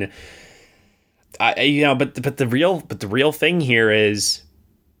done. But the real thing here is,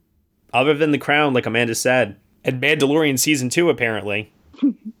 other than The Crown, like Amanda said, and Mandalorian season 2 apparently.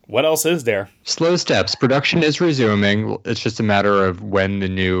 What else is there? Slow steps. Production is resuming. It's just a matter of when the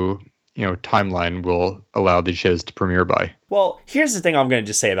new, timeline will allow these shows to premiere by. Well, here's the thing I'm going to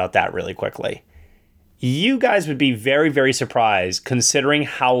just say about that really quickly. You guys would be very, very surprised considering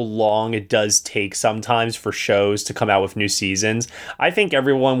how long it does take sometimes for shows to come out with new seasons. I think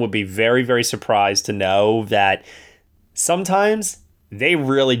everyone would be very, very surprised to know that sometimes they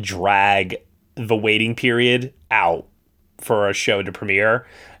really drag the waiting period out for a show to premiere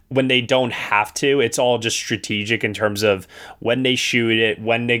when they don't have to. It's all just strategic in terms of when they shoot it,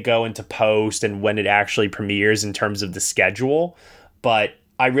 when they go into post, and when it actually premieres in terms of the schedule. But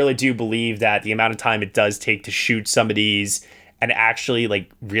I really do believe that the amount of time it does take to shoot some of these and actually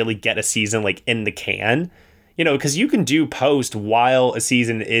really get a season in the can, because you can do post while a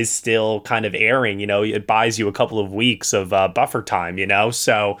season is still kind of airing, it buys you a couple of weeks of buffer time,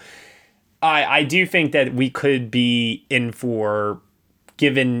 so I do think that we could be in for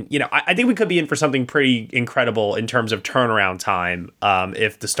I think we could be in for something pretty incredible in terms of turnaround time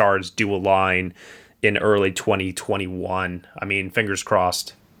if the stars do align in early 2021. I mean, fingers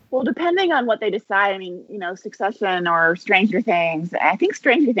crossed. Well, depending on what they decide, Succession or Stranger Things, I think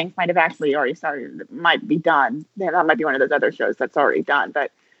Stranger Things might have actually already started, might be done. That might be one of those other shows that's already done.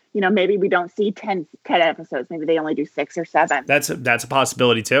 But, maybe we don't see 10 episodes. Maybe they only do 6 or 7. That's a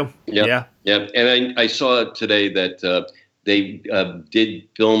possibility too. Yep. Yeah. And I saw today that they did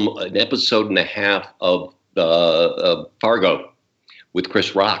film an episode and a half of Fargo with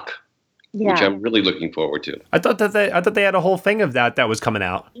Chris Rock. Yeah. which I'm really looking forward to. I thought they had a whole thing of that was coming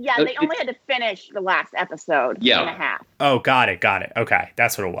out. Yeah, they only had to finish the last episode and a half. Oh, got it. Okay,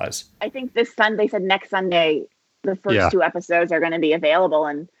 that's what it was. I think this Sunday, they said next Sunday, the first 2 episodes are going to be available.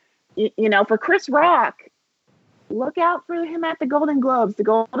 And, for Chris Rock, look out for him at the Golden Globes. The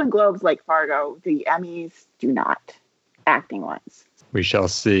Golden Globes, like Fargo, the Emmys do not, acting-wise. We shall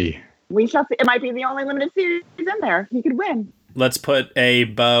see. We shall see. It might be the only limited series in there. He could win. Let's put a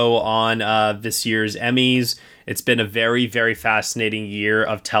bow on this year's Emmys. It's been a very, very fascinating year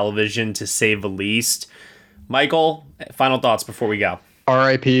of television, to say the least. Michael, final thoughts before we go.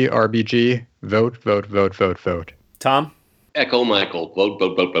 R.I.P. RBG. Vote, vote, vote, vote, vote. Tom? Echo Michael. Vote,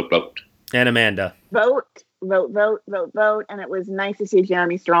 vote, vote, vote, vote. And Amanda? Vote, vote, vote, vote, vote. And it was nice to see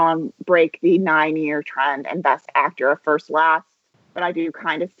Jeremy Strong break the 9-year trend and Best Actor of First Last. But I do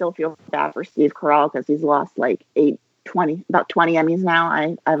kind of still feel bad for Steve Carell because he's lost like about 20 Emmys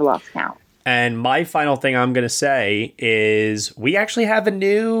now. I've lost count. And my final thing I'm going to say is we actually have a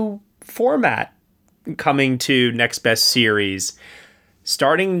new format coming to Next Best Series.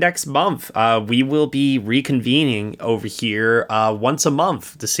 Starting next month, we will be reconvening over here once a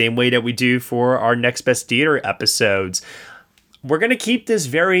month, the same way that we do for our Next Best Theater episodes. We're going to keep this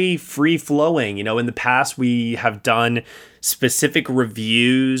very free-flowing. In the past, we have done specific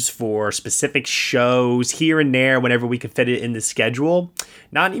reviews for specific shows here and there whenever we could fit it in the schedule.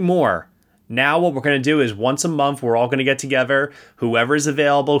 Not anymore. Now what we're going to do is once a month, we're all going to get together. Whoever is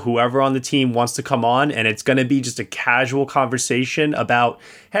available, whoever on the team wants to come on, and it's going to be just a casual conversation about,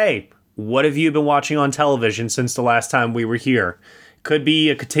 hey, what have you been watching on television since the last time we were here? Could be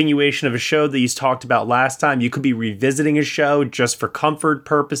a continuation of a show that you talked about last time. You could be revisiting a show just for comfort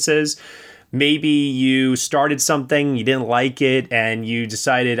purposes. Maybe you started something, you didn't like it, and you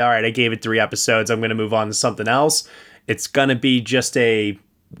decided, all right, I gave it 3 episodes, I'm going to move on to something else. It's going to be just a,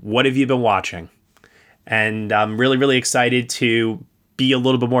 what have you been watching? And I'm really, really excited to be a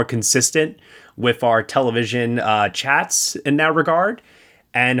little bit more consistent with our television chats in that regard.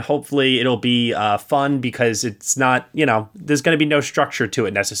 And hopefully it'll be fun because it's not, there's going to be no structure to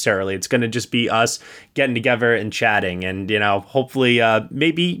it necessarily. It's going to just be us getting together and chatting. And, hopefully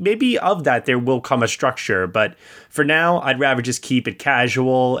maybe of that there will come a structure. But for now, I'd rather just keep it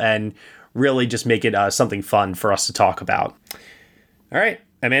casual and really just make it something fun for us to talk about. All right.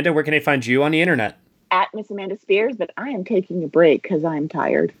 Amanda, where can I find you on the internet? At Miss Amanda Spears, but I am taking a break because I'm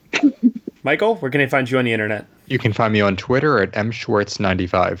tired. Michael, where can I find you on the internet? You can find me on Twitter at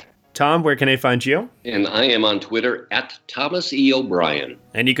mschwartz95. Tom, where can I find you? And I am on Twitter at Thomas E. O'Brien.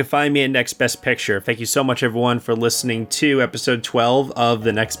 And you can find me at Next Best Picture. Thank you so much, everyone, for listening to episode 12 of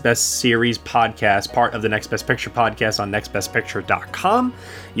the Next Best Series podcast, part of the Next Best Picture podcast on nextbestpicture.com.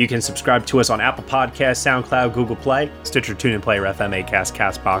 You can subscribe to us on Apple Podcasts, SoundCloud, Google Play, Stitcher, TuneIn, Player FM, Acast,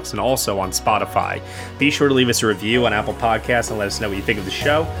 CastBox, and also on Spotify. Be sure to leave us a review on Apple Podcasts and let us know what you think of the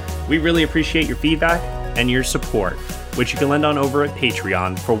show. We really appreciate your feedback and your support, which you can lend on over at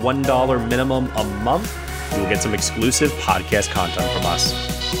Patreon. For $1 minimum a month, you will get some exclusive podcast content from us.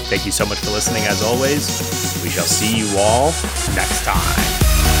 Thank you so much for listening. As always, we shall see you all next time.